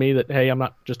reminds me that, hey, I'm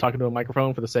not just talking to a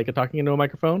microphone for the sake of talking into a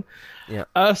microphone.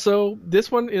 Yeah. So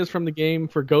this one is from the game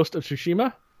for Ghost of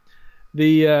Tsushima.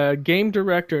 The game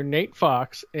director, Nate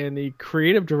Fox, and the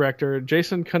creative director,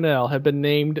 Jason Connell, have been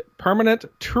named permanent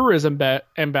tourism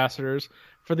ambassadors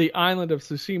for the island of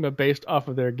Tsushima based off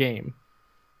of their game.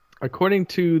 According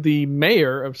to the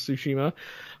mayor of Tsushima,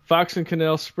 Fox and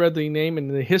Cannell spread the name and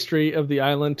the history of the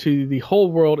island to the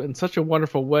whole world in such a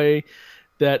wonderful way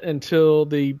that until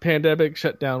the pandemic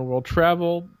shut down world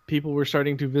travel, people were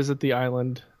starting to visit the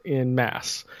island in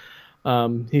mass.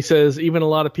 He says even a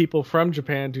lot of people from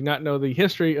Japan do not know the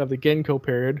history of the Genko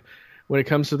period. When it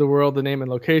comes to the world, the name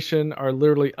and location are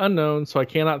literally unknown, so I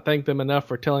cannot thank them enough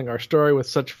for telling our story with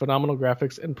such phenomenal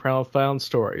graphics and profound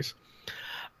stories.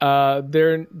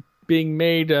 They're being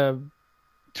made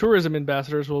tourism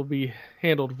ambassadors will be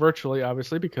handled virtually,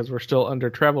 obviously, because we're still under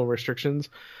travel restrictions.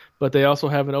 But they also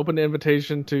have an open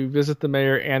invitation to visit the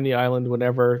mayor and the island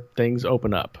whenever things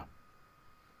open up.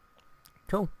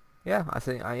 Cool. Yeah, I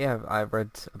think I've read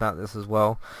about this as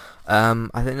well.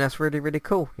 I think that's really, really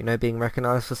cool. Being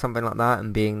recognised for something like that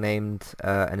and being named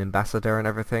an ambassador and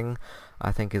everything,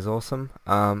 I think is awesome.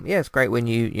 Yeah, it's great when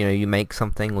you make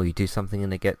something or you do something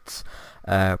and it gets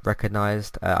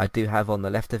recognised. I do have on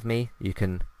the left of me, you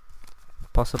can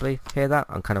possibly hear that.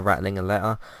 I'm kind of rattling a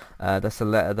letter. That's a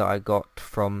letter that I got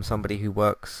from somebody who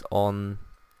works on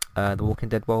The Walking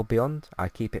Dead World Beyond. I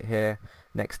keep it here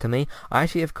next to me. I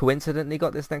actually have coincidentally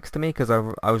got this next to me because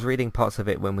I was reading parts of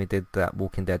it when we did that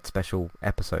Walking Dead special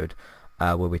episode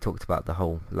where we talked about the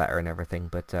whole letter and everything,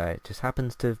 but it just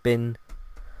happens to have been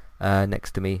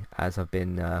next to me as I've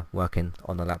been working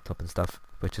on the laptop and stuff,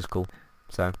 which is cool.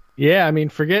 So yeah, I mean,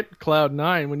 forget Cloud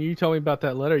 9. When you told me about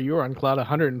that letter, you were on Cloud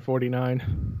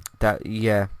 149. That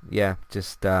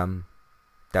just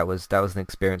that was an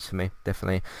experience for me,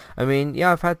 definitely. I mean,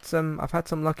 yeah, I've had some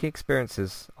lucky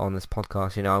experiences on this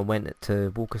podcast. I went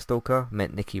to Walker Stalker,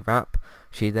 met Nikki Rapp.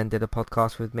 She then did a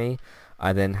podcast with me.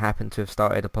 I then happened to have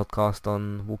started a podcast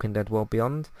on Walking Dead World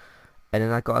Beyond, and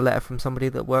then I got a letter from somebody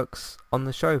that works on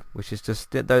the show, which is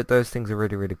just those things are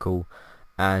really, really cool.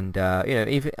 And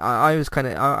even I kind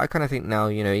of think now,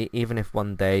 even if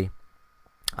one day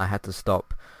I had to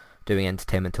stop doing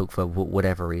entertainment talk for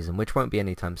whatever reason, which won't be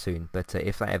anytime soon, but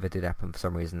if that ever did happen for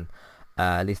some reason,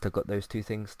 at least I've got those two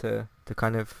things to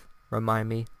kind of remind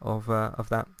me of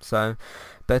that. So,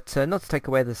 but not to take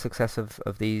away the success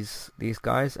of these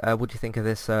guys, what do you think of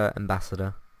this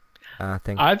ambassador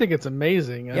thing? I think it's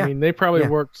amazing. I mean, they probably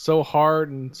worked so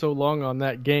hard and so long on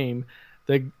that game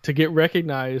to get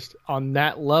recognized on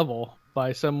that level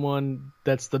by someone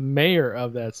that's the mayor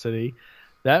of that city.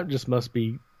 That just must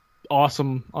be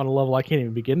awesome on a level I can't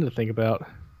even begin to think about.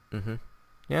 Mm-hmm.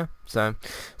 Yeah. So,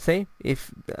 see,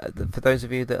 if for those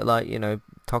of you that are like,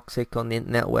 toxic on the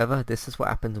internet or whatever, this is what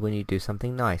happens when you do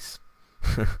something nice.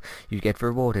 You get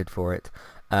rewarded for it.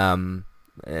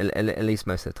 At least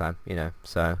most of the time,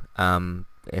 So,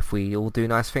 if we all do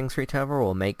nice things for each other,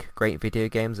 or make great video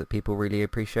games that people really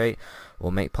appreciate,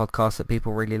 or make podcasts that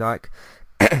people really like,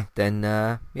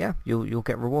 then you'll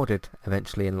get rewarded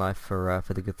eventually in life for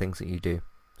the good things that you do.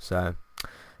 So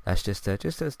that's just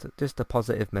a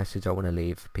positive message I want to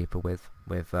leave people with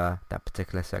that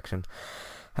particular section.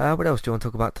 What else do you want to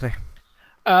talk about today?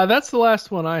 That's the last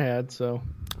one I had. So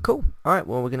cool. All right.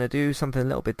 Well, we're gonna do something a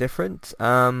little bit different.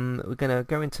 We're gonna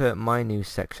go into my news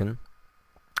section,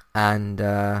 and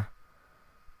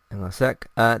Hang on a sec.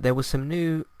 There was some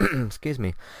new, excuse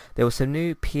me, there was some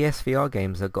new PSVR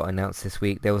games that got announced this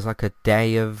week. There was like a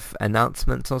day of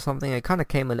announcements or something. It kind of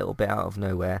came a little bit out of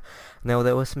nowhere. Now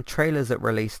there were some trailers that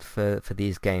released for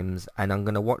these games, and I'm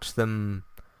going to watch them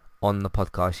on the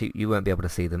podcast. You won't be able to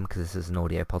see them because this is an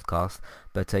audio podcast,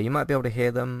 but you might be able to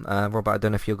hear them. Robert, I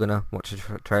don't know if you're going to watch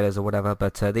the trailers or whatever,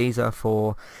 but these are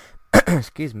for,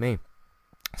 excuse me,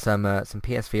 some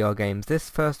PSVR games. This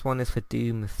first one is for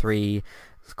Doom 3.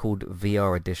 It's called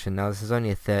VR Edition. Now this is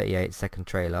only a 38-second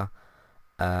trailer,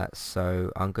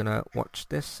 so I'm gonna watch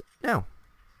this now.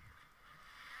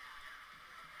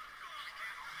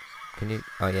 Can you?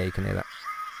 Oh yeah, you can hear that.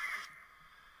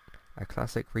 A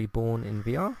classic reborn in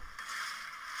VR.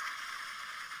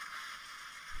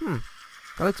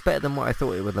 That looks better than what I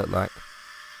thought it would look like.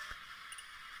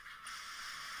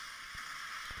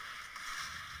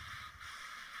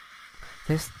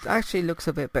 This actually looks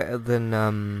a bit better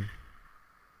than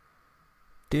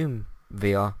Doom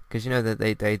VR, because you know that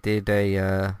they did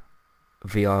a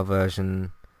VR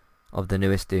version of the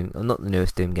newest Doom, or not the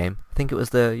newest Doom game. I think it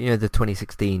was the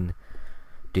 2016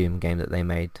 Doom game that they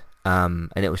made, and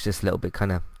it was just a little bit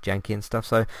kind of janky and stuff.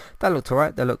 So that looked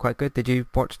alright. That looked quite good. Did you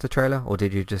watch the trailer, or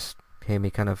did you just hear me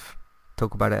kind of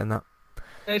talk about it and that?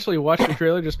 I actually watched the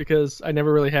trailer just because I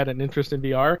never really had an interest in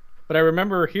VR, but I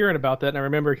remember hearing about that, and I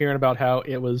remember hearing about how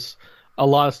it was a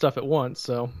lot of stuff at once.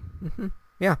 So.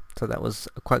 Yeah, so that was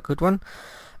a quite good one.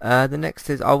 The next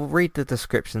is, I'll read the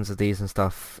descriptions of these and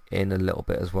stuff in a little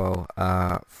bit as well.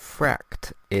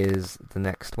 Fract is the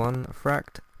next one.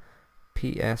 Fract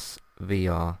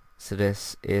PSVR. So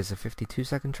this is a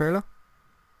 52-second trailer.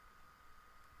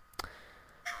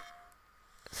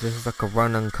 So this is like a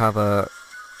run and cover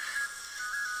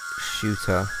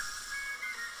shooter.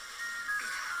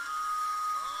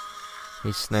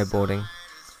 He's snowboarding.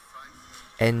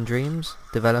 End Dreams,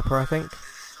 developer, I think.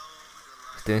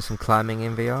 He's doing some climbing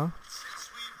in VR.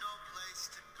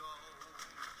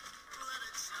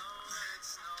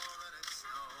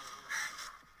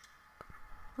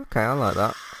 Okay, I like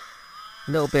that.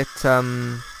 A little bit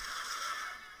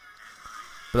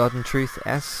Blood and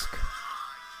Truth-esque.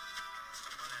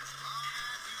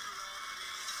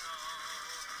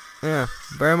 Yeah,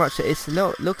 very much. Looks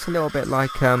a little bit like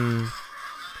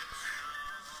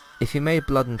if you made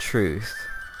Blood and Truth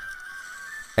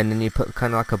and then you put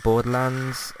kind of like a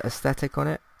Borderlands aesthetic on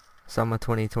it, summer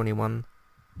 2021.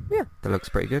 Yeah, that looks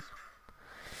pretty good.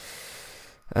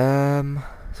 So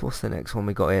what's the next one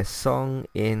we got here? Song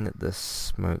in the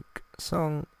Smoke.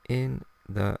 Song in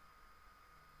the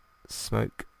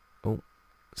Smoke. Oh,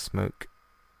 Smoke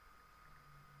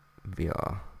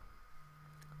VR.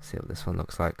 See what this one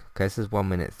looks like. Okay, this is 1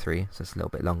 minute 3, so it's a little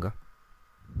bit longer.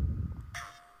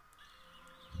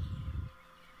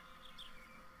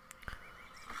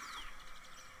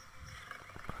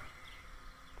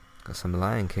 Got some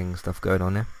Lion King stuff going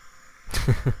on here.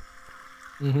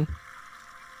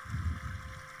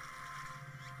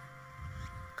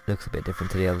 Looks a bit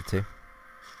different to the other two.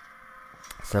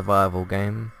 Survival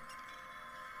game.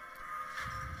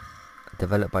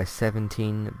 Developed by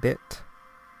 17-bit.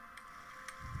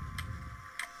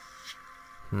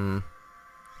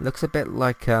 Looks a bit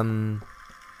like what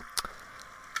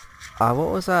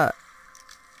was that?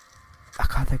 I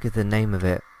can't think of the name of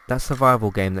it. That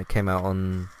survival game that came out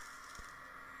on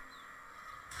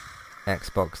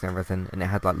Xbox and everything, and it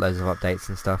had like loads of updates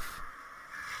and stuff.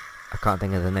 I can't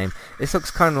think of the name. This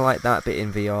looks kind of like that, bit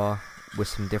in VR with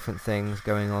some different things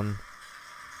going on.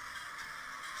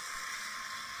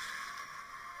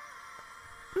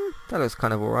 That looks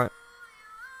kind of alright.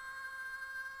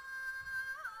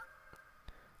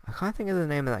 I can't think of the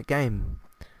name of that game.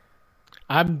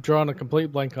 I'm drawing a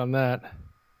complete blank on that.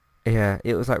 Yeah,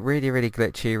 it was like really, really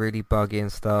glitchy, really buggy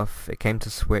and stuff. It came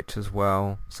to Switch as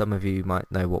well. Some of you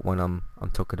might know what one I'm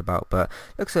talking about, but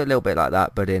looks a little bit like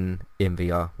that, but in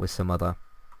VR with some other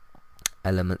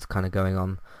elements kind of going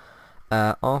on.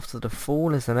 After the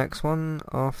Fall is the next one.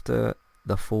 After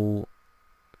the Fall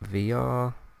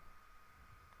VR.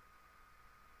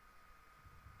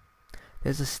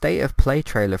 There's a State of Play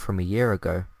trailer from a year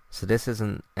ago, so this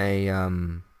isn't a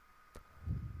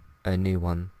new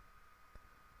one.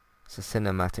 It's a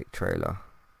cinematic trailer.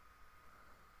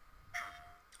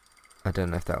 I don't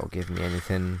know if that will give me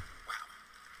anything.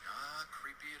 Not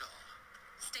creepy at all.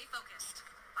 Stay focused.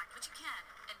 Find what you can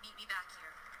and meet me back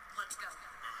here. Let's go.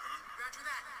 Roger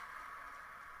that.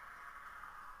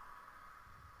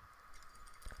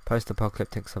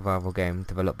 Post-apocalyptic survival game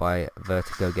developed by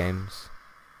Vertigo Games.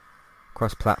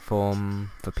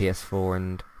 Cross-platform for PS4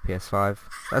 and PS5.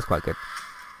 That's quite good.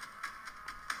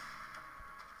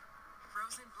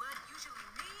 Frozen blood usually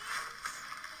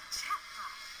means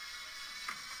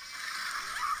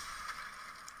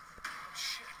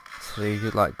So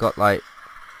you like got like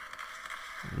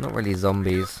not really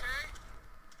zombies.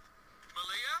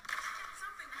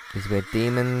 These weird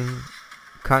demon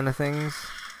kind of things.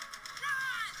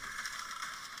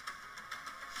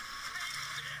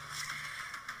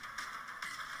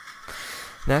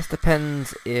 Now this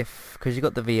depends if, because you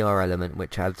got the VR element,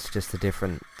 which adds just a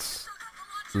different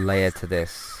layer to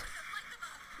this.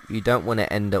 You don't want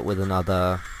to end up with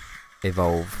another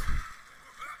Evolve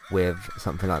with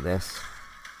something like this.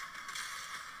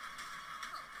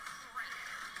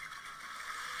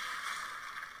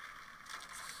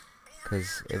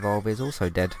 Because Evolve is also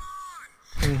dead.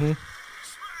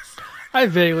 I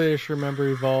vaguely just remember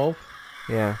Evolve.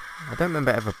 Yeah, I don't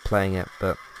remember ever playing it,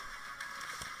 but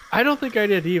I don't think I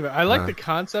did either. I like the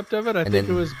concept of it. I think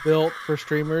it was built for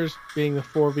streamers being the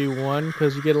 4v1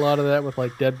 because you get a lot of that with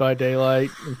like Dead by Daylight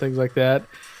and things like that.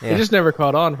 yeah. It just never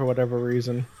caught on for whatever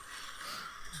reason.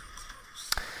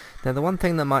 Now the one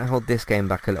thing that might hold this game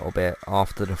back a little bit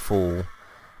after the fall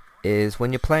is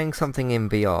when you're playing something in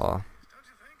VR,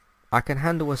 I can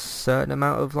handle a certain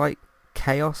amount of like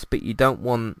chaos, but you don't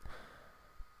want,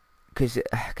 because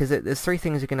there's three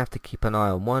things you're going to have to keep an eye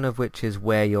on, one of which is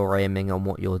where you're aiming and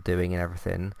what you're doing and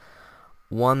everything.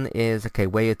 One is, okay,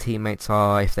 where your teammates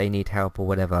are, if they need help or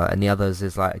whatever, and the others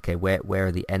is like, okay, where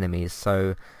are the enemies?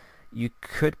 So you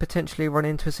could potentially run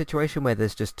into a situation where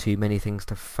there's just too many things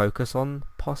to focus on,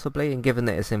 possibly, and given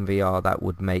that it's in VR, that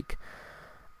would make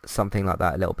something like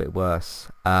that a little bit worse.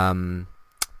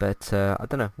 But I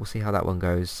don't know, we'll see how that one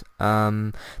goes.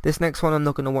 This next one I'm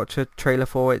not going to watch a trailer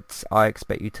for. It's I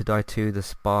Expect You to Die 2, The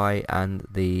Spy and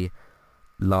the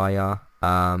Liar,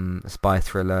 spy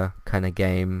thriller kind of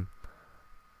game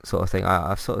sort of thing.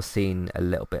 I've sort of seen a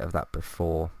little bit of that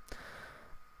before.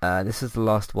 This is the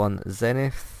last one,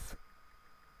 Zenith.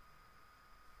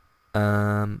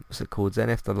 What's it called?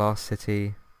 Zenith, The Last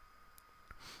City.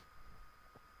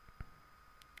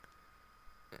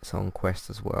 It's on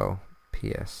Quest as well.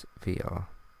 PSVR.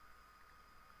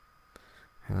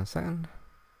 Hang on a second.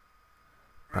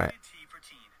 Right.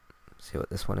 See what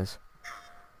this one is.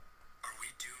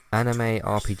 Anime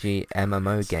RPG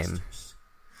MMO game.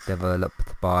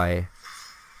 Developed by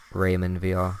Rayman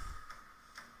VR.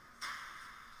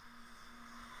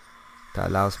 That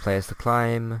allows players to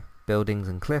climb buildings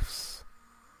and cliffs.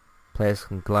 Players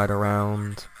can glide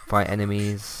around, fight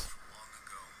enemies,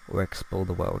 or explore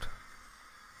the world.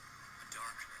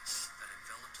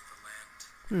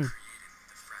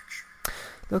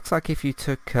 Looks like if you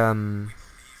took oh,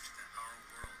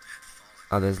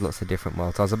 there's lots of different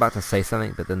worlds. I was about to say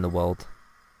something, but then the world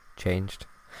changed.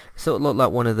 It sort of looked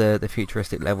like one of the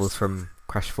futuristic levels from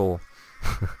Crash 4.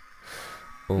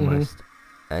 Almost.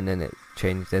 And then it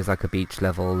changed. There's like a beach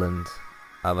level and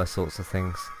other sorts of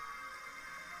things.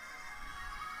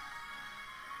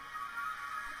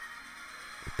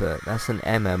 But that's an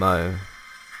MMO.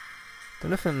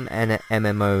 Don't know if an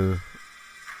MMO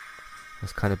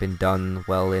has kind of been done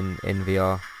well in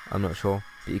VR. I'm not sure,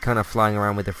 but you're kind of flying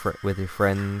around with your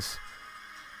friends,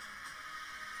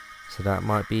 so that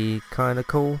might be kind of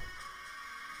cool.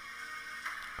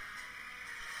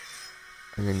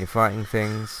 And then you're fighting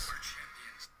things.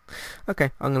 Okay,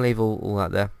 I'm gonna leave all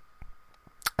that there.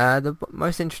 The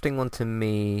most interesting one to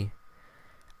me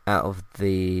out of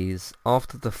these,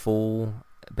 after the fall,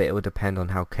 but it will depend on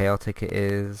how chaotic it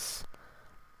is.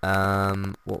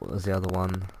 What was the other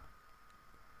one?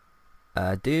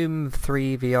 Doom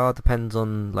 3 VR depends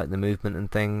on like the movement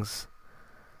and things,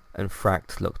 and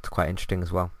Fract looked quite interesting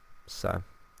as well. So,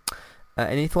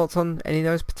 any thoughts on any of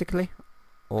those particularly,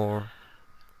 or?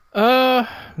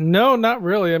 No, not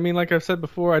really. I mean, like I've said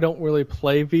before, I don't really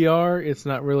play VR. It's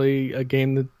not really a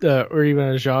game that, or even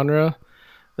a genre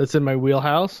that's in my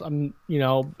wheelhouse. I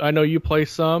know you play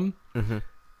some. Mm-hmm.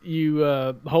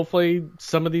 You, hopefully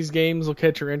some of these games will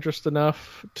catch your interest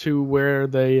enough to where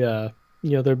they,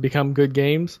 they become good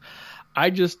games. I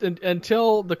just,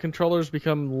 until the controllers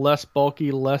become less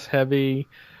bulky, less heavy,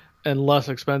 and less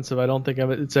expensive, I don't think I'm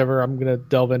going to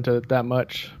delve into it that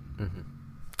much. Mm-hmm.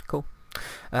 Cool.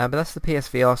 But that's the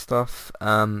PSVR stuff,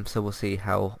 so we'll see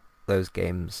how those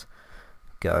games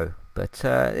go. But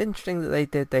interesting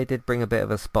that they did bring a bit of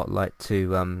a spotlight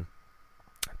to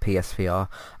PSVR.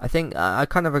 I think I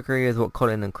kind of agree with what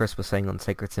Colin and Chris were saying on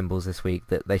Sacred Symbols this week,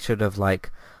 that they should have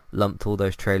like lumped all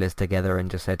those trailers together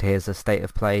and just said, here's a state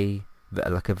of play,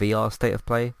 like a VR state of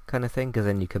play kind of thing, because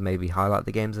then you could maybe highlight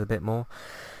the games a bit more.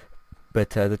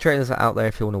 But the trailers are out there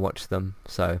if you want to watch them,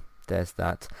 so there's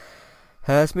that.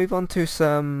 Let's move on to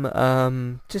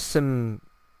some just some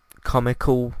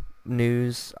comical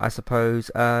news, I suppose.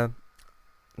 I'm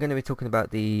going to be talking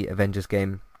about the Avengers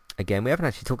game again, we haven't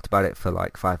actually talked about it for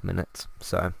like 5 minutes,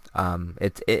 so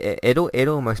it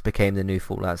almost became the new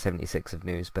Fallout 76 of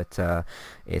news, but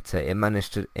it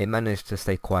managed to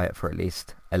stay quiet for at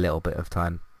least a little bit of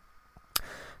time.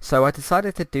 So I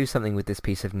decided to do something with this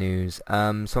piece of news. So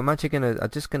I'm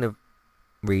just gonna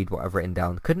read what I've written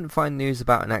down. Couldn't find news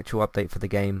about an actual update for the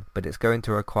game, but it's going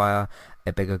to require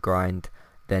a bigger grind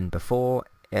than before,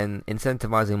 and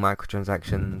incentivizing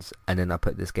microtransactions, and then I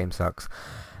put this game sucks.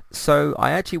 So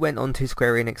I actually went onto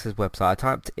Square Enix's website. I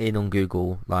typed in on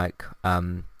Google like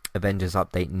Avengers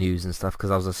update news and stuff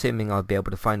because I was assuming I'd be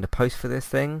able to find a post for this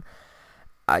thing.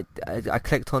 I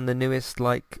clicked on the newest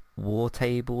like war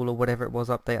table or whatever it was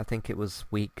update. I think it was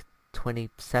week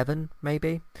 27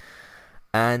 maybe.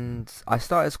 And I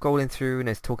started scrolling through, and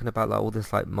it's talking about like all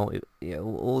this like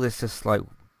all this just like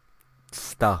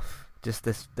stuff. Just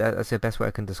this. That's the best way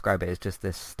I can describe it. It's just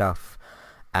this stuff.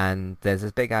 And there's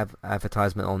this big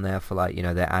advertisement on there for like,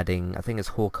 they're adding, I think it's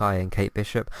Hawkeye and Kate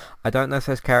Bishop. I don't know if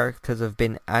those characters have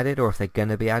been added or if they're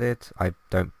gonna be added. I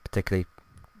don't particularly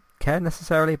care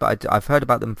necessarily, but I've heard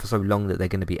about them for so long that they're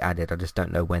gonna be added. I just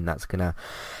don't know when that's gonna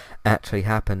actually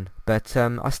happen. But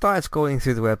I started scrolling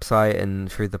through the website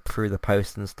and through the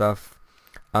posts and stuff.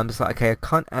 I'm just like, okay, I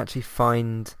can't actually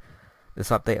find this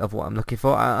update of what I'm looking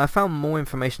for. I found more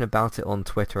information about it on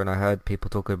Twitter, and I heard people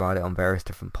talking about it on various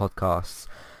different podcasts.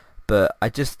 But I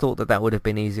just thought that would have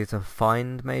been easier to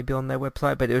find maybe on their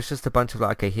website. But it was just a bunch of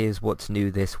like, okay, here's what's new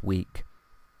this week.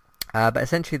 But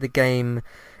essentially the game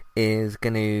is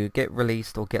going to get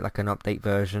released or get like an update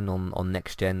version on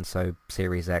next gen, so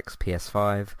Series X,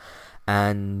 PS5,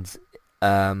 and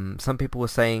some people were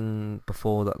saying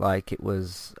before that like it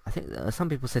was, I think some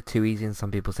people said too easy and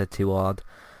some people said too hard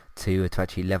to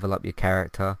actually level up your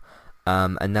character.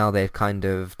 And now they've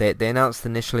they announced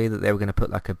initially that they were going to put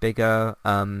like a bigger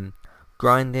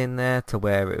grind in there to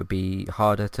where it would be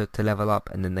harder to level up,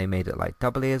 and then they made it like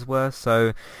doubly as worse.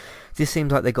 So this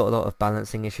seems like they got a lot of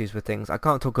balancing issues with things. I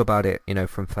can't talk about it,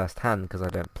 from first hand because I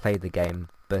don't play the game,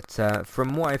 but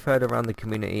from what I've heard around the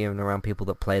community and around people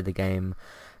that play the game,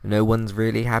 no one's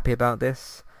really happy about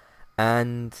this.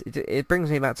 And it brings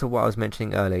me back to what I was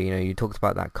mentioning earlier. You talked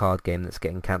about that card game that's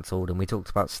getting cancelled, and we talked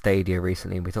about Stadia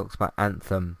recently, and we talked about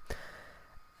Anthem.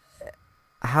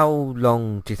 How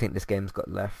long do you think this game's got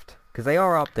left? Because they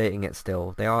are updating it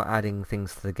still. They are adding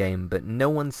things to the game, but no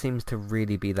one seems to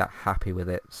really be that happy with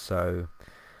it, so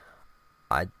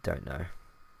I don't know.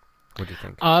 What do you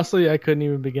think? Honestly, I couldn't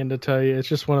even begin to tell you. It's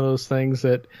just one of those things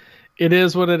that it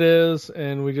is what it is,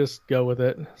 and we just go with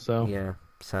it. So yeah,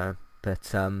 but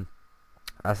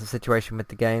that's the situation with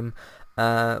the game.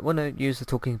 I want to use the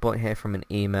talking point here from an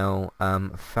email.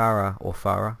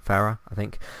 Farah, I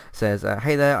think, says,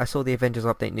 hey there, I saw the Avengers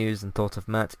update news and thought of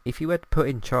Matt. If you were put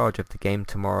in charge of the game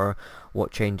tomorrow,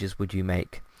 what changes would you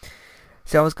make?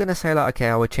 So I was going to say, like, okay,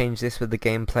 I would change this with the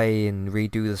gameplay and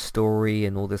redo the story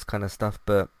and all this kind of stuff,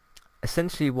 but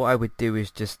essentially what I would do is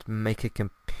just make a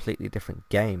completely different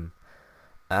game.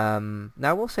 Now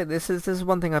I will say this is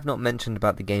one thing I've not mentioned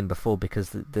about the game before,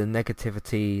 because the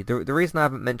negativity, the reason I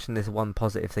haven't mentioned this one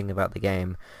positive thing about the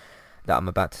game that I'm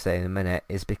about to say in a minute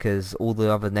is because all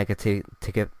the other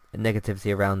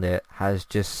negativity around it has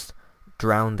just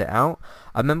drowned it out.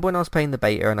 I remember when I was playing the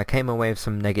beta and I came away with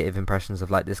some negative impressions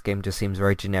of like, this game just seems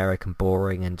very generic and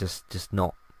boring and just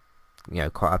not,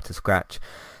 quite up to scratch.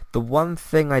 The one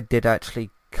thing I did actually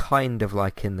kind of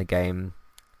like in the game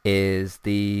is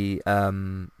the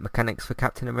mechanics for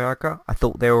Captain America. I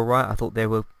thought they were right. I thought they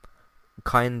were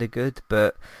kind of good,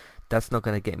 but that's not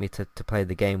going to get me to play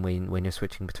the game when you're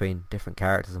switching between different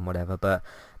characters and whatever. But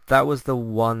that was the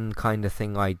one kind of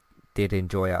thing I did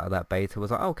enjoy out of that beta, was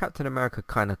like, oh, Captain America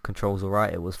kind of controls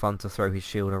alright. It was fun to throw his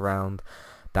shield around,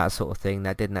 that sort of thing.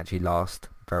 That didn't actually last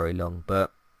very long,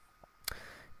 but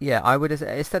yeah, I would,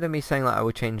 instead of me saying like I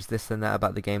would change this and that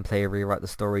about the gameplay, rewrite the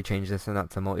story, change this and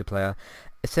that to multiplayer,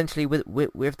 essentially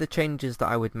with the changes that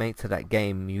I would make to that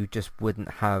game, you just wouldn't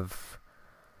have,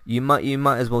 you might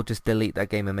as well just delete that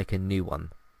game and make a new one,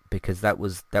 because that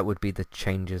would be the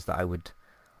changes that I would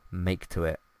make to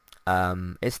it.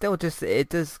 It's still just, it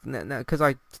does, because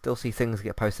I still see things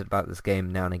get posted about this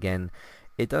game now and again,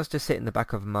 it does just sit in the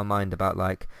back of my mind about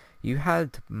like, you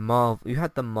had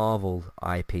the Marvel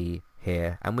IP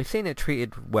here, and we've seen it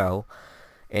treated well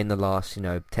in the last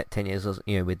 10 years, with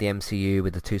the MCU,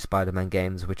 with the 2 Spider-Man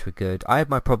games, which were good. I had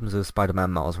my problems with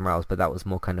Spider-Man Miles Morales, but that was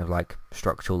more kind of like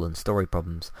structural and story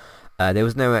problems. There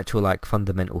was no actual like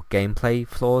fundamental gameplay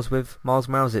flaws with Miles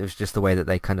Morales. It was just the way that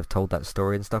they kind of told that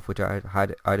story and stuff, which I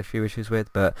had a few issues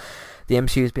with. But the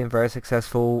MCU has been very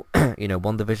successful.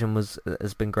 WandaVision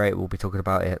has been great. We'll be talking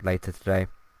about it later today.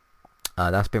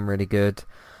 That's been really good.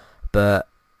 but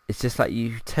it's just like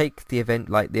you take the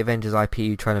Avengers IP,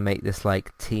 you trying to make this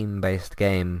like team-based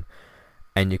game,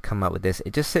 and you come up with this.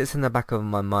 It just sits in the back of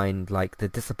my mind, like the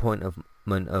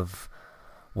disappointment of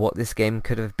what this game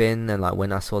could have been, and like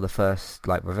when I saw the first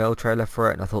like reveal trailer for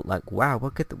it, and I thought like, wow,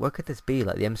 what could this be?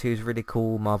 Like the MCU is really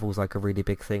cool, Marvel's like a really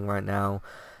big thing right now.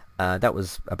 That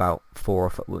was about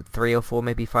 3 or 4,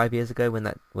 maybe 5 years ago when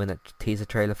that teaser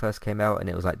trailer first came out, and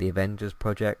it was like the Avengers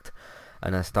project.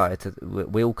 And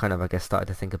we all kind of, I guess, started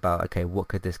to think about, okay, what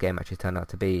could this game actually turn out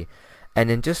to be?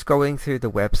 And then just going through the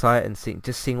website and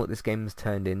seeing what this game has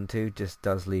turned into just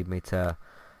does lead me to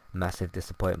massive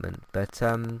disappointment. But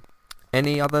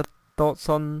any other thoughts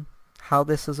on how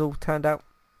this has all turned out,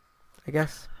 I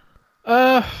guess?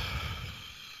 No,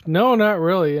 not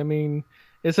really. I mean,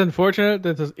 it's unfortunate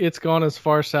that it's gone as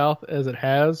far south as it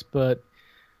has, but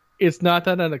it's not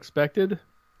that unexpected.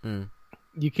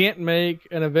 You can't make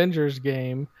an Avengers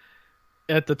game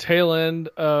at the tail end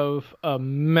of a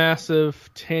massive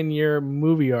 10-year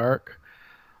movie arc,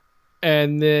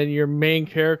 and then your main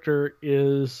character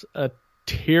is a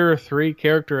tier 3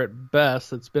 character at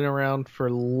best that's been around for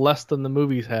less than the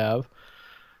movies have,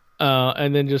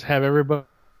 and then just have everybody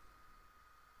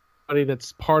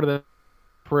that's part of the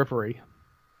periphery,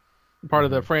 part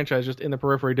of the franchise, just in the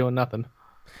periphery doing nothing.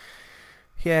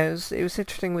 Yeah, it was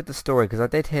interesting with the story, because I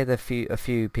did hear a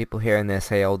few people here and there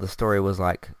say, oh, the story was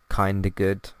like kind of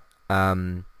good,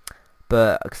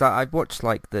 but because I'd watched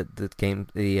like the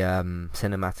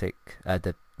cinematic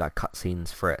the like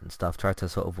cutscenes for it and stuff, tried to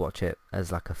sort of watch it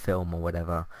as like a film or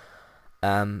whatever,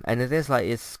 and it is like,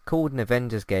 it's called an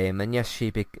Avengers game, and yes,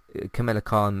 Kamala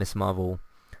Khan, Miss Marvel,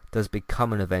 does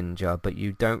become an Avenger, but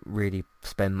you don't really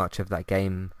spend much of that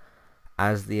game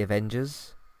as the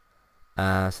Avengers.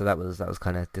 So that was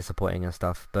kind of disappointing and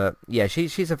stuff. But yeah,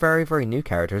 she's a very, very new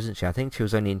character, isn't she? I think she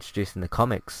was only introduced in the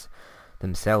comics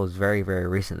themselves very, very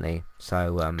recently.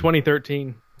 So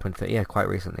 2013. Yeah, quite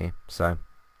recently. So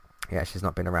yeah, she's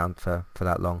not been around for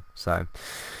that long. So,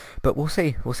 but we'll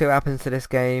see what happens to this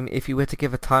game. If you were to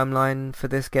give a timeline for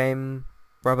this game,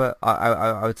 Robert,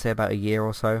 I would say about a year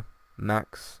or so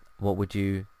max. What would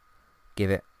you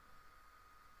give it?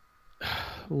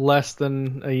 Less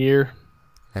than a year.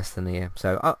 Less than a year.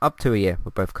 So up to a year,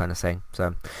 we're both kind of saying.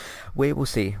 So we will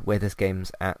see where this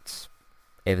game's at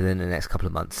within the next couple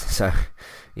of months. So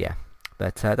yeah.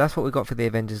 But that's what we got for the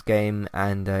Avengers game,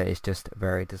 and it's just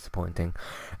very disappointing.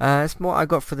 It's more I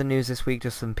got for the news this week,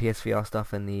 just some PSVR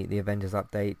stuff and the Avengers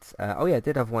updates. Oh yeah, I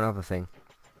did have one other thing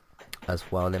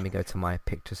as well. Let me go to my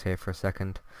pictures here for a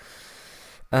second.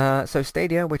 So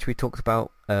Stadia, which we talked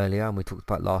about earlier and we talked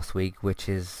about last week, which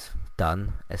is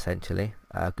done, essentially.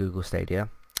 Google Stadia.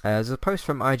 There's a post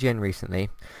from IGN recently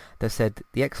that said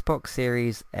the Xbox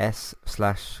Series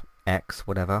S/X,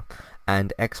 whatever,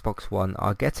 and Xbox One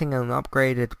are getting an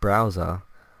upgraded browser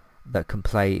that can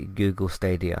play Google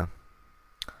Stadia.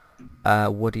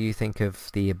 What do you think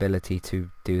of the ability to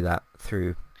do that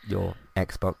through your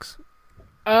Xbox?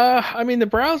 I mean, the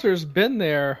browser's been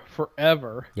there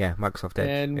forever. Yeah, Microsoft Edge.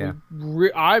 And yeah.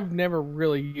 I've never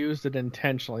really used it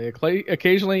intentionally.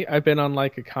 Occasionally, I've been on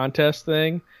like a contest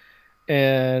thing,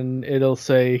 and it'll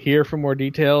say here for more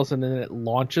details, and then it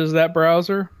launches that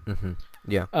browser. Mm-hmm.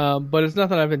 Yeah. But it's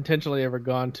nothing I've intentionally ever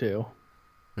gone to.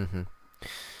 Mm-hmm.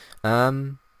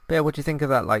 But yeah, what do you think of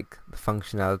that, like, the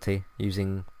functionality,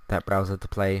 using that browser to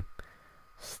play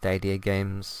Stadia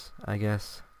games, I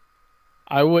guess?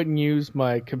 I wouldn't use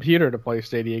my computer to play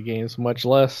Stadia games, much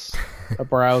less a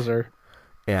browser.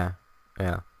 Yeah.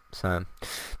 So,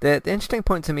 the interesting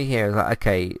point to me here is that,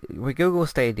 okay, with Google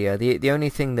Stadia, the only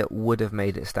thing that would have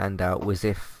made it stand out was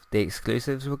if the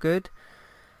exclusives were good.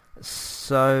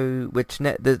 So, which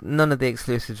none of the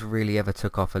exclusives really ever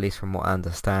took off, at least from what I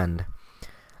understand.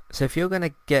 So, if you're going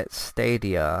to get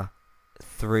Stadia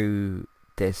through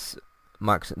this the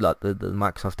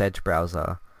Microsoft Edge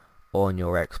browser on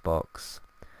your Xbox,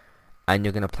 and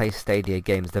you're going to play Stadia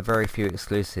games, there are very few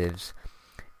exclusives.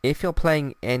 If you're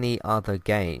playing any other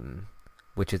game,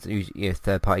 which is usually a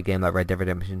third-party game like Red Dead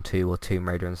Redemption 2 or Tomb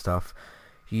Raider and stuff,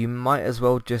 you might as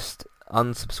well just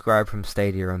unsubscribe from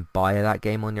Stadia and buy that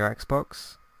game on your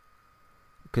Xbox.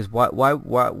 Because why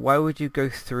would you go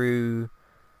through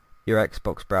your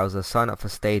Xbox browser, sign up for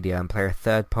Stadia, and play a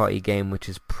third-party game which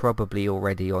is probably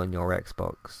already on your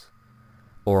Xbox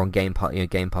or on Game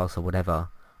Pass or whatever?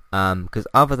 Because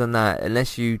other than that,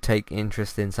 unless you take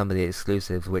interest in some of the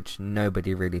exclusives, which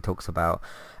nobody really talks about,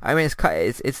 I mean,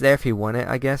 it's there if you want it,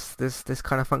 I guess, this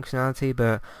kind of functionality,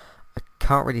 but I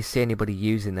can't really see anybody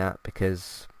using that,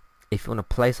 because if you want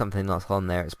to play something that's on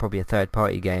there, it's probably a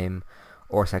third-party game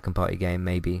or a second-party game,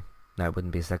 maybe. No, it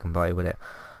wouldn't be a second-party, would it?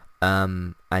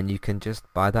 and you can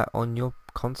just buy that on your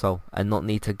console and not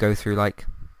need to go through like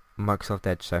Microsoft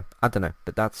Edge. So I don't know,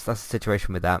 but that's the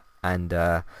situation with that, and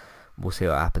we'll see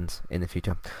what happens in the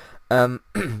future.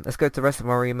 Let's go to the rest of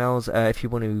our emails. If you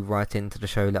want to write into the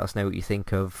show, let us know what you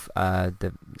think of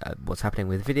what's happening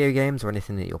with video games, or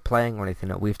anything that you're playing, or anything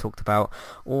that we've talked about,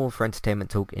 or for Entertainment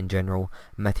Talk in general.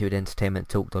 Matthew at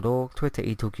entertainmenttalk.org, Twitter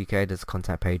eTalkUK, there's a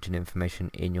contact page and information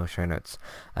in your show notes.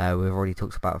 We've already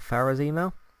talked about Farah's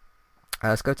email.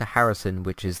 Let's go to Harrison,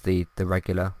 which is the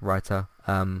regular writer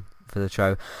for the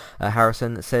show.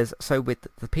 Harrison says, so with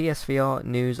the PSVR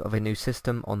news of a new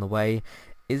system on the way,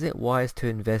 is it wise to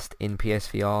invest in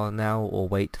PSVR now or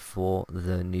wait for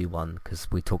the new one?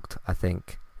 Because we talked, I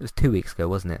think, it was 2 weeks ago,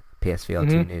 wasn't it? PSVR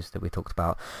 2 news that we talked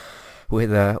about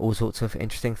with all sorts of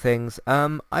interesting things.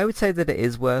 I would say that it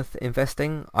is worth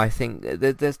investing. I think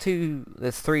there's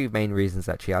three main reasons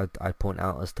actually I'd point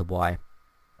out as to why.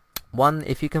 One,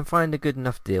 if you can find a good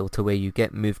enough deal to where you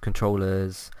get Move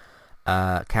controllers,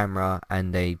 camera,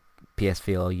 and a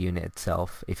PSVR unit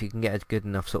itself, if you can get a good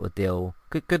enough sort of deal,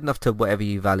 good enough to whatever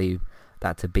you value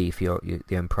that to be for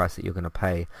the own price that you're going to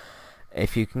pay.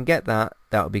 If you can get that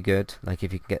would be good. Like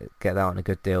if you can get that on a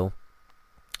good deal.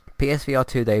 PSVR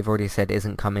 2, they've already said,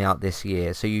 isn't coming out this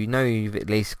year, so you know you've at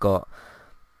least got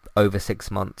over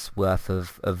 6 months worth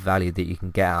of value that you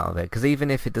can get out of it. Because even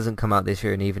if it doesn't come out this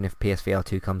year, and even if PSVR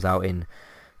 2 comes out in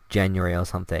January or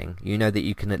something, you know that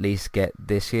you can at least get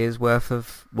this year's worth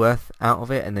out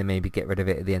of it, and then maybe get rid of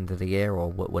it at the end of the year,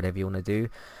 or whatever you want to do.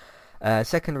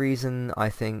 Second reason, I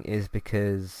think, is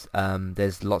because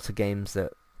there's lots of games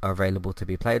that are available to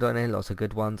be played on it, lots of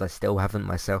good ones. I still haven't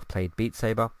myself played Beat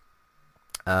Saber,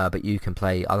 but you can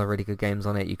play other really good games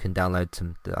on it. You can download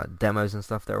some demos and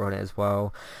stuff that are on it as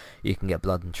well. You can get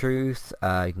Blood and Truth,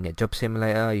 you can get Job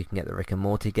Simulator, you can get the Rick and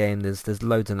Morty game. There's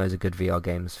loads and loads of good VR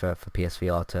games for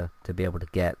PSVR to be able to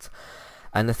get.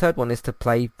 And the third one is to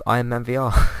play Iron Man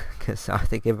VR, because I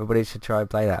think everybody should try and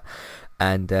play that,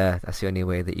 and that's the only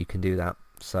way that you can do that.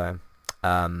 So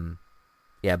I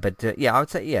would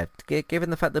say,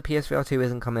 given the fact that PSVR 2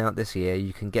 isn't coming out this year,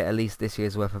 you can get at least this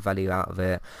year's worth of value out of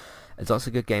it. There's lots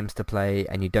of good games to play,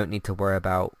 and you don't need to worry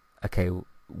about, okay,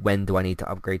 when do I need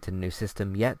to upgrade to the new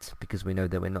system yet, because we know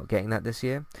that we're not getting that this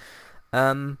year.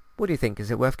 What do you think? Is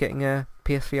it worth getting a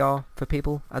PSVR for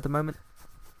people at the moment?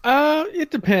 It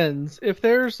depends. If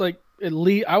there's like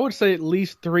I would say at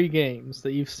least 3 games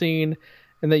that you've seen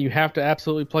and that you have to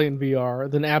absolutely play in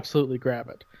VR, then absolutely grab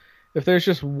it. If there's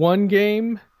just one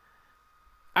game,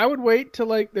 I would wait till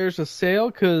like there's a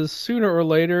sale, because sooner or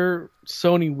later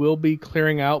Sony will be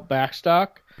clearing out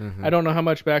backstock. I don't know how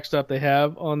much backstock they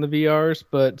have on the VRs,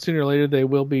 but sooner or later they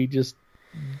will be just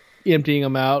emptying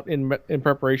them out in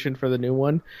preparation for the new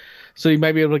one. So you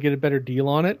might be able to get a better deal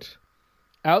on it.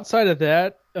 Outside of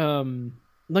that,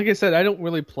 like I said, I don't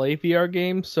really play VR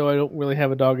games, so I don't really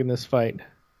have a dog in this fight.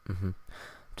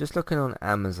 Just looking on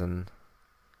Amazon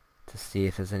to see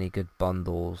if there's any good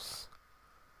bundles.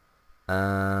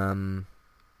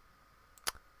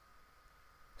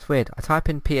 It's weird. I type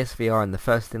in PSVR and the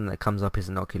first thing that comes up is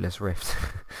an Oculus Rift.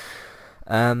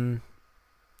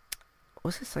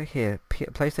 What's it say here?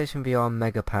 PlayStation VR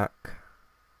Mega Pack.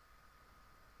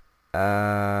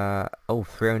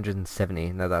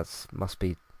 370. No, that's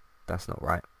not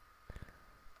right.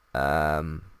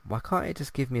 Why can't it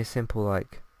just give me a simple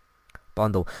like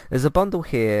bundle? There's a bundle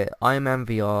here, Iron Man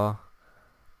VR,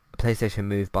 PlayStation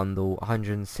Move bundle,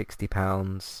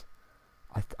 £160.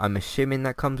 I'm assuming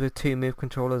that comes with 2 Move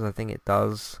controllers. I think it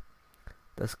does.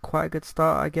 That's quite a good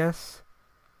start, I guess.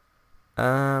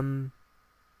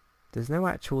 There's no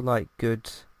actual like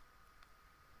good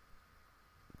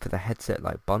for the headset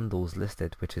like bundles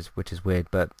listed, which is weird.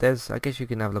 But I guess you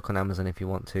can have a look on Amazon if you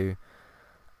want to.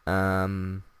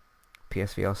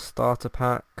 PSVR starter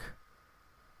pack,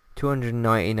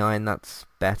 $299. That's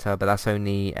better, but that's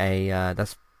only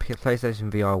that's PlayStation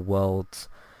VR Worlds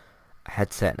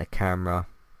headset and a camera.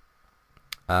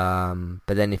 But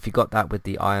then if you got that with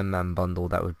the Iron Man bundle,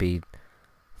 that would be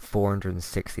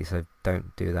 $460. So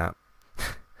don't do that.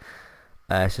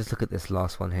 Let's just look at this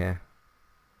last one here.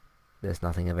 There's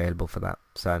nothing available for that.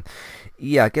 So,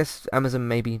 yeah, I guess Amazon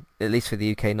maybe, at least for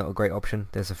the UK, not a great option.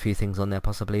 There's a few things on there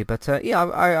possibly. But,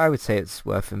 I would say it's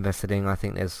worth investing. I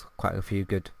think there's quite a few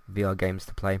good VR games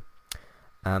to play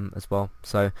as well.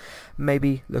 So,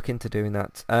 maybe look into doing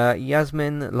that.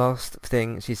 Yasmin, last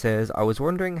thing, she says, I was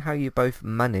wondering how you both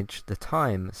manage the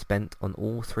time spent on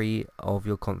all 3 of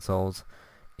your consoles,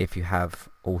 if you have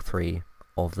all 3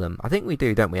 of them. I think we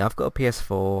do, don't we? I've got a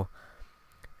PS4,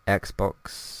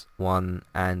 Xbox One,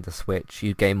 and the Switch.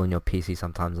 You game on your PC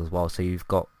sometimes as well, so you've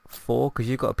got 4, because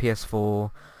you've got a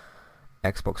PS4,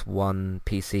 Xbox One,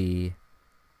 PC,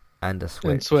 and a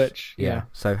Switch. And Switch, yeah.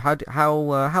 So and a Switch. And Switch, yeah.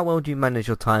 So how well do you manage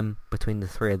your time between the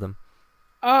three of them?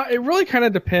 It really kind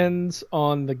of depends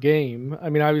on the game. I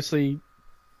mean, obviously,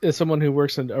 as someone who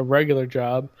works in a regular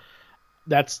job,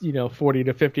 that's 40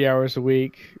 to 50 hours a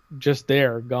week just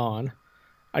there gone.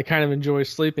 I kind of enjoy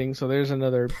sleeping, so there's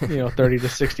another 30 to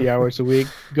 60 hours a week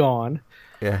gone.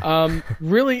 Yeah.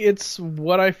 Really, it's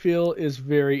what I feel is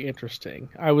very interesting.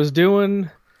 I was doing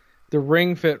the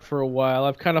Ring Fit for a while.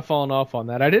 I've kind of fallen off on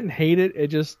that. I didn't hate it. It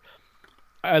just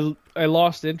I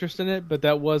lost interest in it, but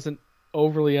that wasn't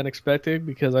overly unexpected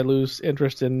because I lose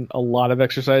interest in a lot of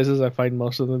exercises. I find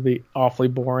most of them to be awfully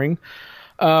boring.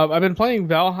 I've been playing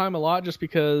Valheim a lot just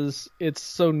because it's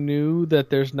so new that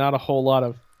there's not a whole lot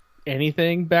of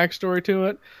anything backstory to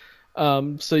it.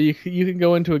 So you can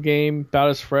go into a game about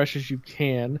as fresh as you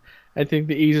can. I think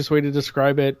the easiest way to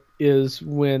describe it is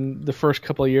when the first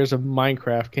couple of years of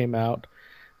Minecraft came out.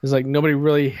 It's like nobody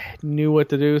really knew what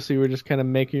to do, so you were just kind of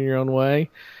making your own way.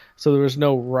 So there was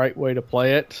no right way to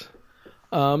play it.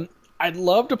 I'd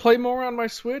love to play more on my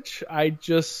Switch. I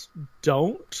just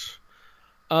don't.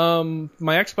 My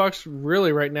Xbox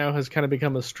really right now has kind of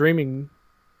become a streaming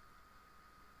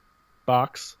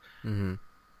box. Mm-hmm.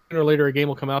 Sooner or later a game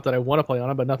will come out that I want to play on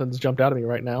it, but nothing's jumped out at me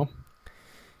right now.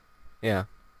 Yeah.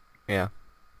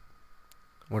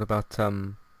 What about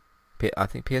I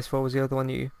think PS4 was the other one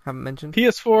you haven't mentioned?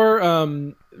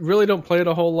 PS4, really don't play it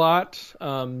a whole lot.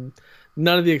 None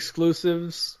of the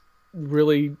exclusives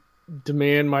really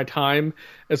demand my time.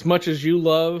 As much as you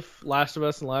love Last of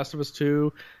Us and Last of Us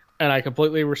 2, and I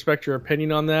completely respect your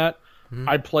opinion on that,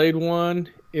 I played one.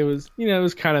 It was, it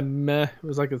was kind of meh. It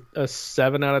was like a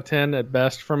 7 out of 10 at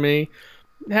best for me.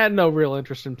 Had no real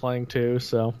interest in playing 2,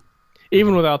 so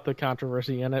even without the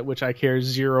controversy in it, which I care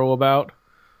zero about.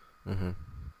 Mm-hmm.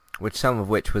 Which some of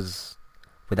which was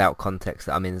without context.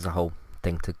 I mean, there's a whole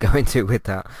thing to go into with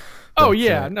that. But,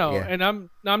 and I'm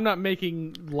not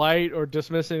making light or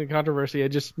dismissing the controversy. It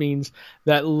just means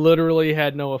that literally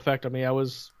had no effect on me. I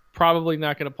was probably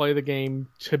not going to play the game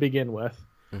to begin with.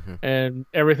 Mm-hmm. And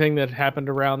everything that happened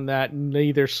around that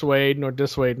neither swayed nor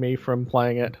dissuaded me from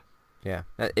playing it. Yeah,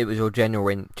 it was your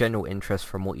general interest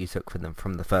from what you took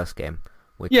from the first game.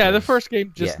 The first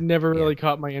game just never really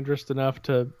caught my interest enough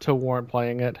to warrant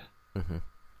playing it. Mm-hmm.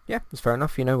 Yeah, it's fair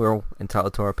enough. We're all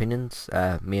entitled to our opinions.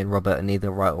 Me and Robert are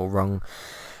neither right or wrong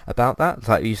about that.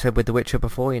 Like you said with The Witcher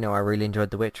before, I really enjoyed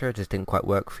The Witcher. It just didn't quite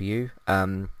work for you.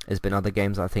 There's been other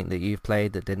games I think that you've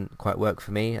played that didn't quite work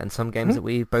for me, and some games that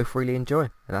we both really enjoy,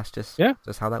 and that's just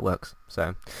how that works.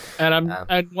 So,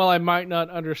 and while I might not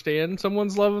understand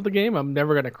someone's love of the game, I'm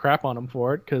never going to crap on them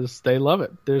for it because they love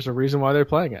it. There's a reason why they're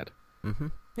playing it. Mm-hmm.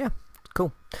 Yeah,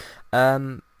 cool.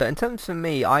 But in terms of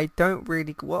me, I don't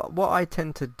really. What I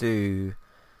tend to do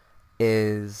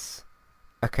is,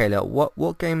 okay, look,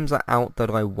 what games are out that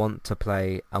I want to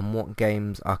play, and what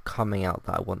games are coming out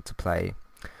that I want to play.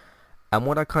 And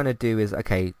what I kind of do is,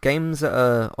 okay, games that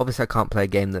are obviously I can't play a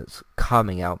game that's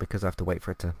coming out because I have to wait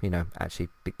for it to, actually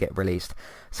get released.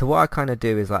 So what I kind of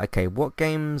do is like, okay, what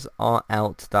games are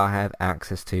out that I have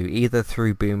access to, either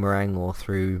through Boomerang or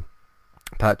through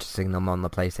purchasing them on the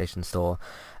PlayStation Store.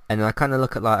 And then I kind of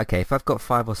look at like, okay, if I've got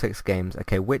 5 or 6 games,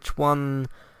 okay, which one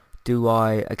do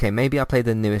I... Okay, maybe I play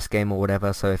the newest game or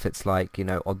whatever, so if it's like,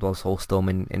 Oddworld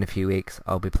Soulstorm in a few weeks,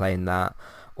 I'll be playing that.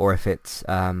 Or if it's...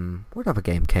 what other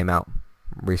game came out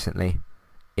recently?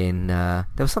 There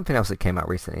was something else that came out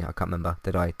recently, I can't remember,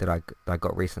 that I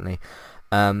got recently.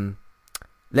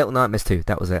 Little Nightmares 2,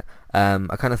 that was it.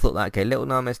 I kind of thought that, okay, Little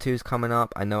Nightmares 2 is coming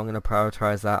up, I know I'm going to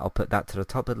prioritize that, I'll put that to the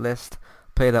top of the list.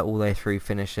 Play that all the way through,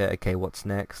 finish it, okay, what's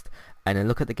next? And then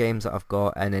look at the games that I've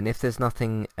got, and then if there's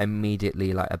nothing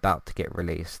immediately like about to get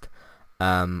released,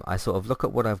 I sort of look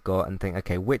at what I've got and think,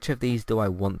 okay, which of these do I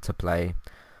want to play?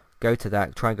 Go to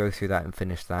that, try and go through that and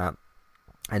finish that.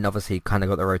 And obviously kind of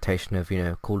got the rotation of,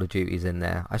 Call of Duty's in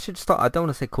there. I should start, I don't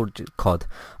want to say COD.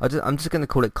 I'm just going to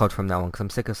call it COD from now on, because I'm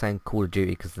sick of saying Call of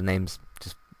Duty, because the name's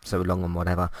just so long and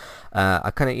whatever.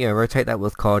 I kind of, rotate that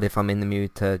with COD if I'm in the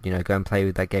mood to, go and play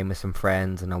with that game with some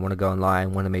friends and I want to go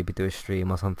online, want to maybe do a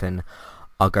stream or something,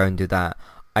 I'll go and do that.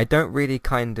 I don't really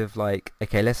kind of like,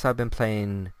 okay, let's say I've been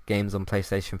playing games on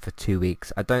PlayStation for 2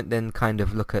 weeks. I don't then kind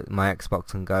of look at my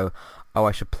Xbox and go, oh,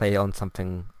 I should play on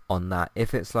something on that.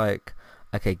 If it's like,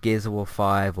 okay, Gears of War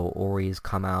 5 or Ori's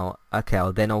come out, okay,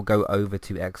 I'll go over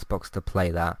to Xbox to play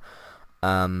that.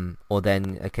 Or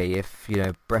then, okay, if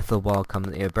Breath of the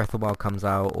Wild comes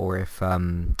out, or if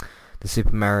the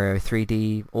Super Mario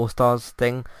 3D All Stars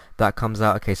thing that comes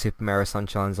out, okay, Super Mario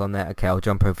Sunshine's on there, okay, I'll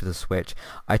jump over to the Switch.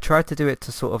 I try to do it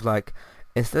to sort of like,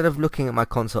 instead of looking at my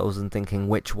consoles and thinking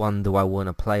which one do I want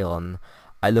to play on,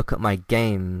 I look at my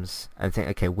games and think,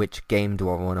 okay, which game do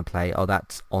I want to play? Oh,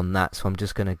 that's on that, so I'm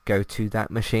just going to go to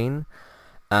that machine.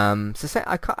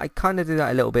 I kind of do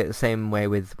that a little bit the same way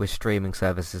with streaming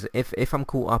services. If I'm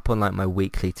caught up on like my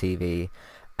weekly TV,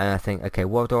 and I think, okay,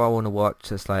 what do I want to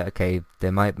watch? It's like, okay,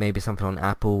 there might maybe something on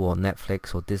Apple or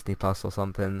Netflix or Disney Plus or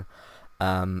something.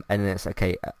 And then it's,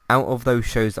 okay, out of those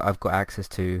shows that I've got access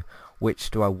to,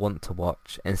 which do I want to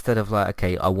watch? Instead of like,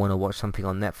 okay, I want to watch something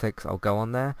on Netflix, I'll go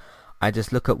on there. I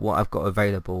just look at what I've got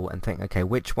available and think, okay,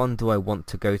 which one do I want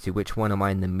to go to? Which one am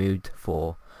I in the mood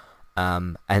for?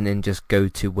 And then just go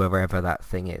to wherever that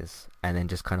thing is, and then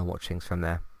just kind of watch things from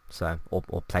there. So,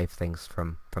 or play things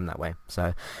from that way.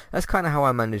 So that's kind of how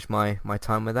I manage my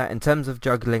time with that. In terms of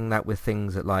juggling that with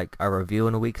things that like I review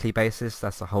on a weekly basis,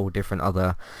 that's a whole different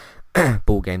other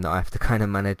ball game that I have to kind of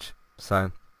manage.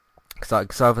 So,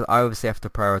 because I obviously have to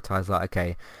prioritize, like,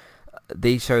 okay,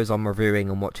 these shows I'm reviewing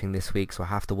and watching this week, so I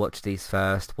have to watch these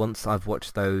first. Once I've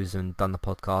watched those and done the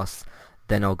podcast,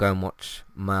 then I'll go and watch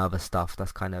my other stuff.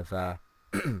 That's kind of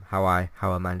how I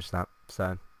manage that.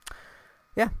 So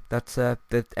yeah, that's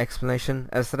the explanation.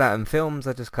 As for that and films,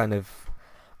 I just kind of,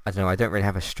 I don't know, I don't really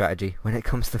have a strategy when it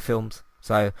comes to films.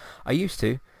 So I used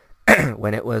to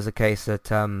when it was a case that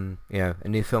you know, a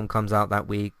new film comes out that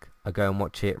week, I go and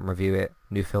watch it and review it.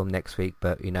 New film next week,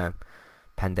 but you know,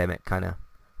 pandemic kind of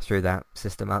threw that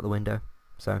system out the window.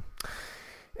 So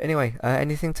anyway,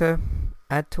 anything to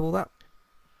add to all that?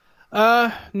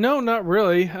 No, not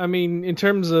really. I mean, in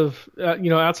terms of you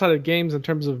know, outside of games, in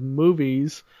terms of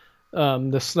movies,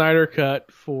 the Snyder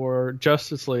Cut for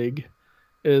Justice League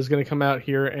is going to come out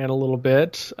here in a little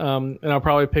bit, and I'll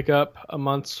probably pick up a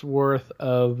month's worth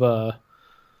of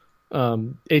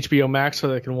HBO Max so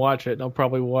that I can watch it. And I'll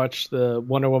probably watch the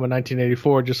Wonder Woman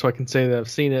 1984 just so I can say that I've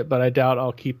seen it, but I doubt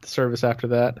I'll keep the service after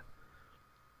that.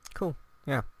 Cool.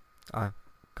 Yeah.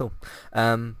 Cool.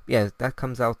 Yeah, that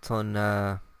comes out on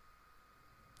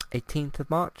 18th of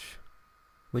March,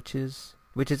 which is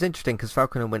interesting because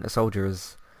Falcon and Winter Soldier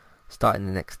is starting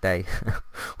the next day,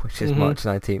 which is March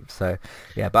 19th. So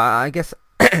yeah, but I guess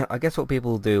what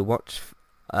people do, watch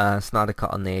Snyder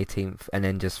Cut on the 18th and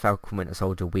then just Falcon Winter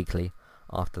Soldier weekly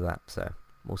after that. So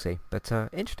we'll see. But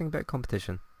interesting bit of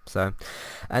competition. So,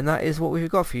 and that is what we've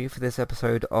got for you for this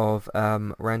episode of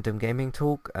Random Gaming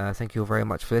Talk. Thank you all very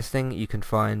much for listening. You can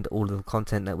find all of the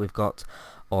content that we've got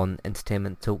on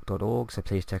entertainmenttalk.org, so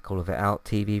please check all of it out.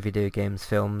 TV, video games,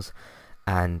 films,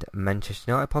 and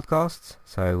Manchester United podcasts.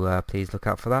 So please look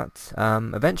out for that.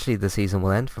 Eventually the season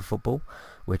will end for football,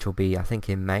 which will be, I think,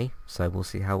 in May. So we'll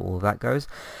see how all of that goes.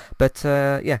 But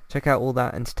yeah, check out all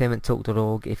that,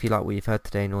 entertainmenttalk.org. If you like what you've heard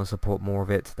today and want to support more of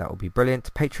it, that would be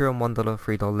brilliant. Patreon, $1,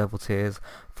 $3 level tiers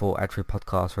for ad-free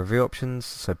podcast review options.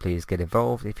 So please get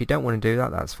involved. If you don't want to do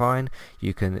that, that's fine.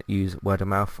 You can use word of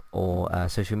mouth or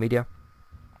social media.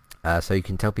 So you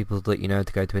can tell people that you know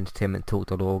to go to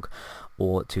entertainmenttalk.org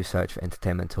or to search for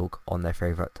Entertainment Talk on their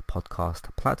favourite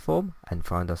podcast platform and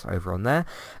find us over on there.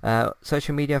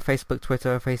 Social media, Facebook,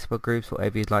 Twitter, Facebook groups,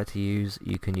 whatever you'd like to use,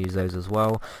 you can use those as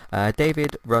well.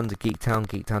 David runs Geektown,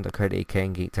 geektown.co.uk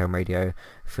and Geektown Radio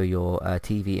for your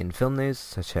TV and film news,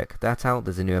 so check that out.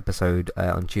 There's a new episode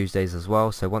on Tuesdays as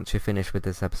well, so once you're finished with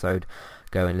this episode,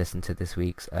 go and listen to this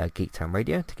week's Geektown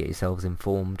Radio to get yourselves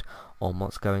informed on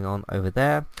what's going on over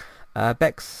there.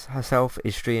 Bex herself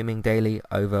is streaming daily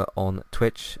over on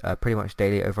Twitch, pretty much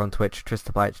daily over on Twitch.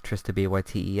 Trista Bytes, Trista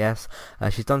Bytes.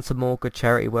 She's done some more good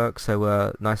charity work,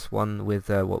 so nice one with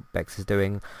what Bex is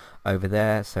doing over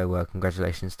there. So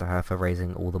congratulations to her for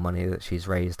raising all the money that she's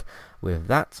raised with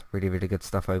that. Really, really good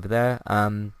stuff over there.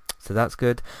 So that's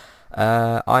good.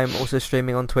 I'm also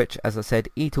streaming on Twitch, as I said,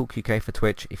 eTalk UK for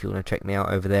Twitch, if you want to check me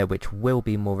out over there, which will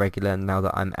be more regular now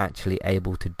that I'm actually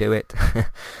able to do it.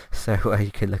 So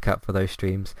you can look out for those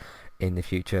streams in the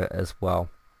future as well,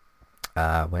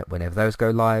 whenever those go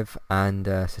live. And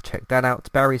so check that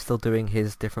out. Barry's still doing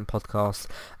his different podcasts.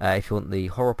 If you want the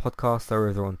horror podcast, they're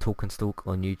over on Talk and Stalk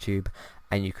on YouTube,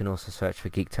 and you can also search for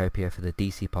Geektopia for the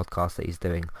DC podcast that he's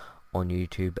doing on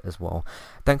YouTube as well.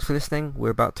 Thanks for listening. We're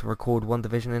about to record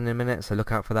WandaVision in a minute, so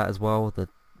look out for that as well, the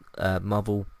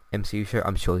Marvel MCU show.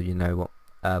 I'm sure you know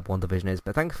what WandaVision is,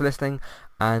 but thanks for listening,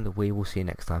 and we will see you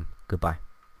next time. Goodbye.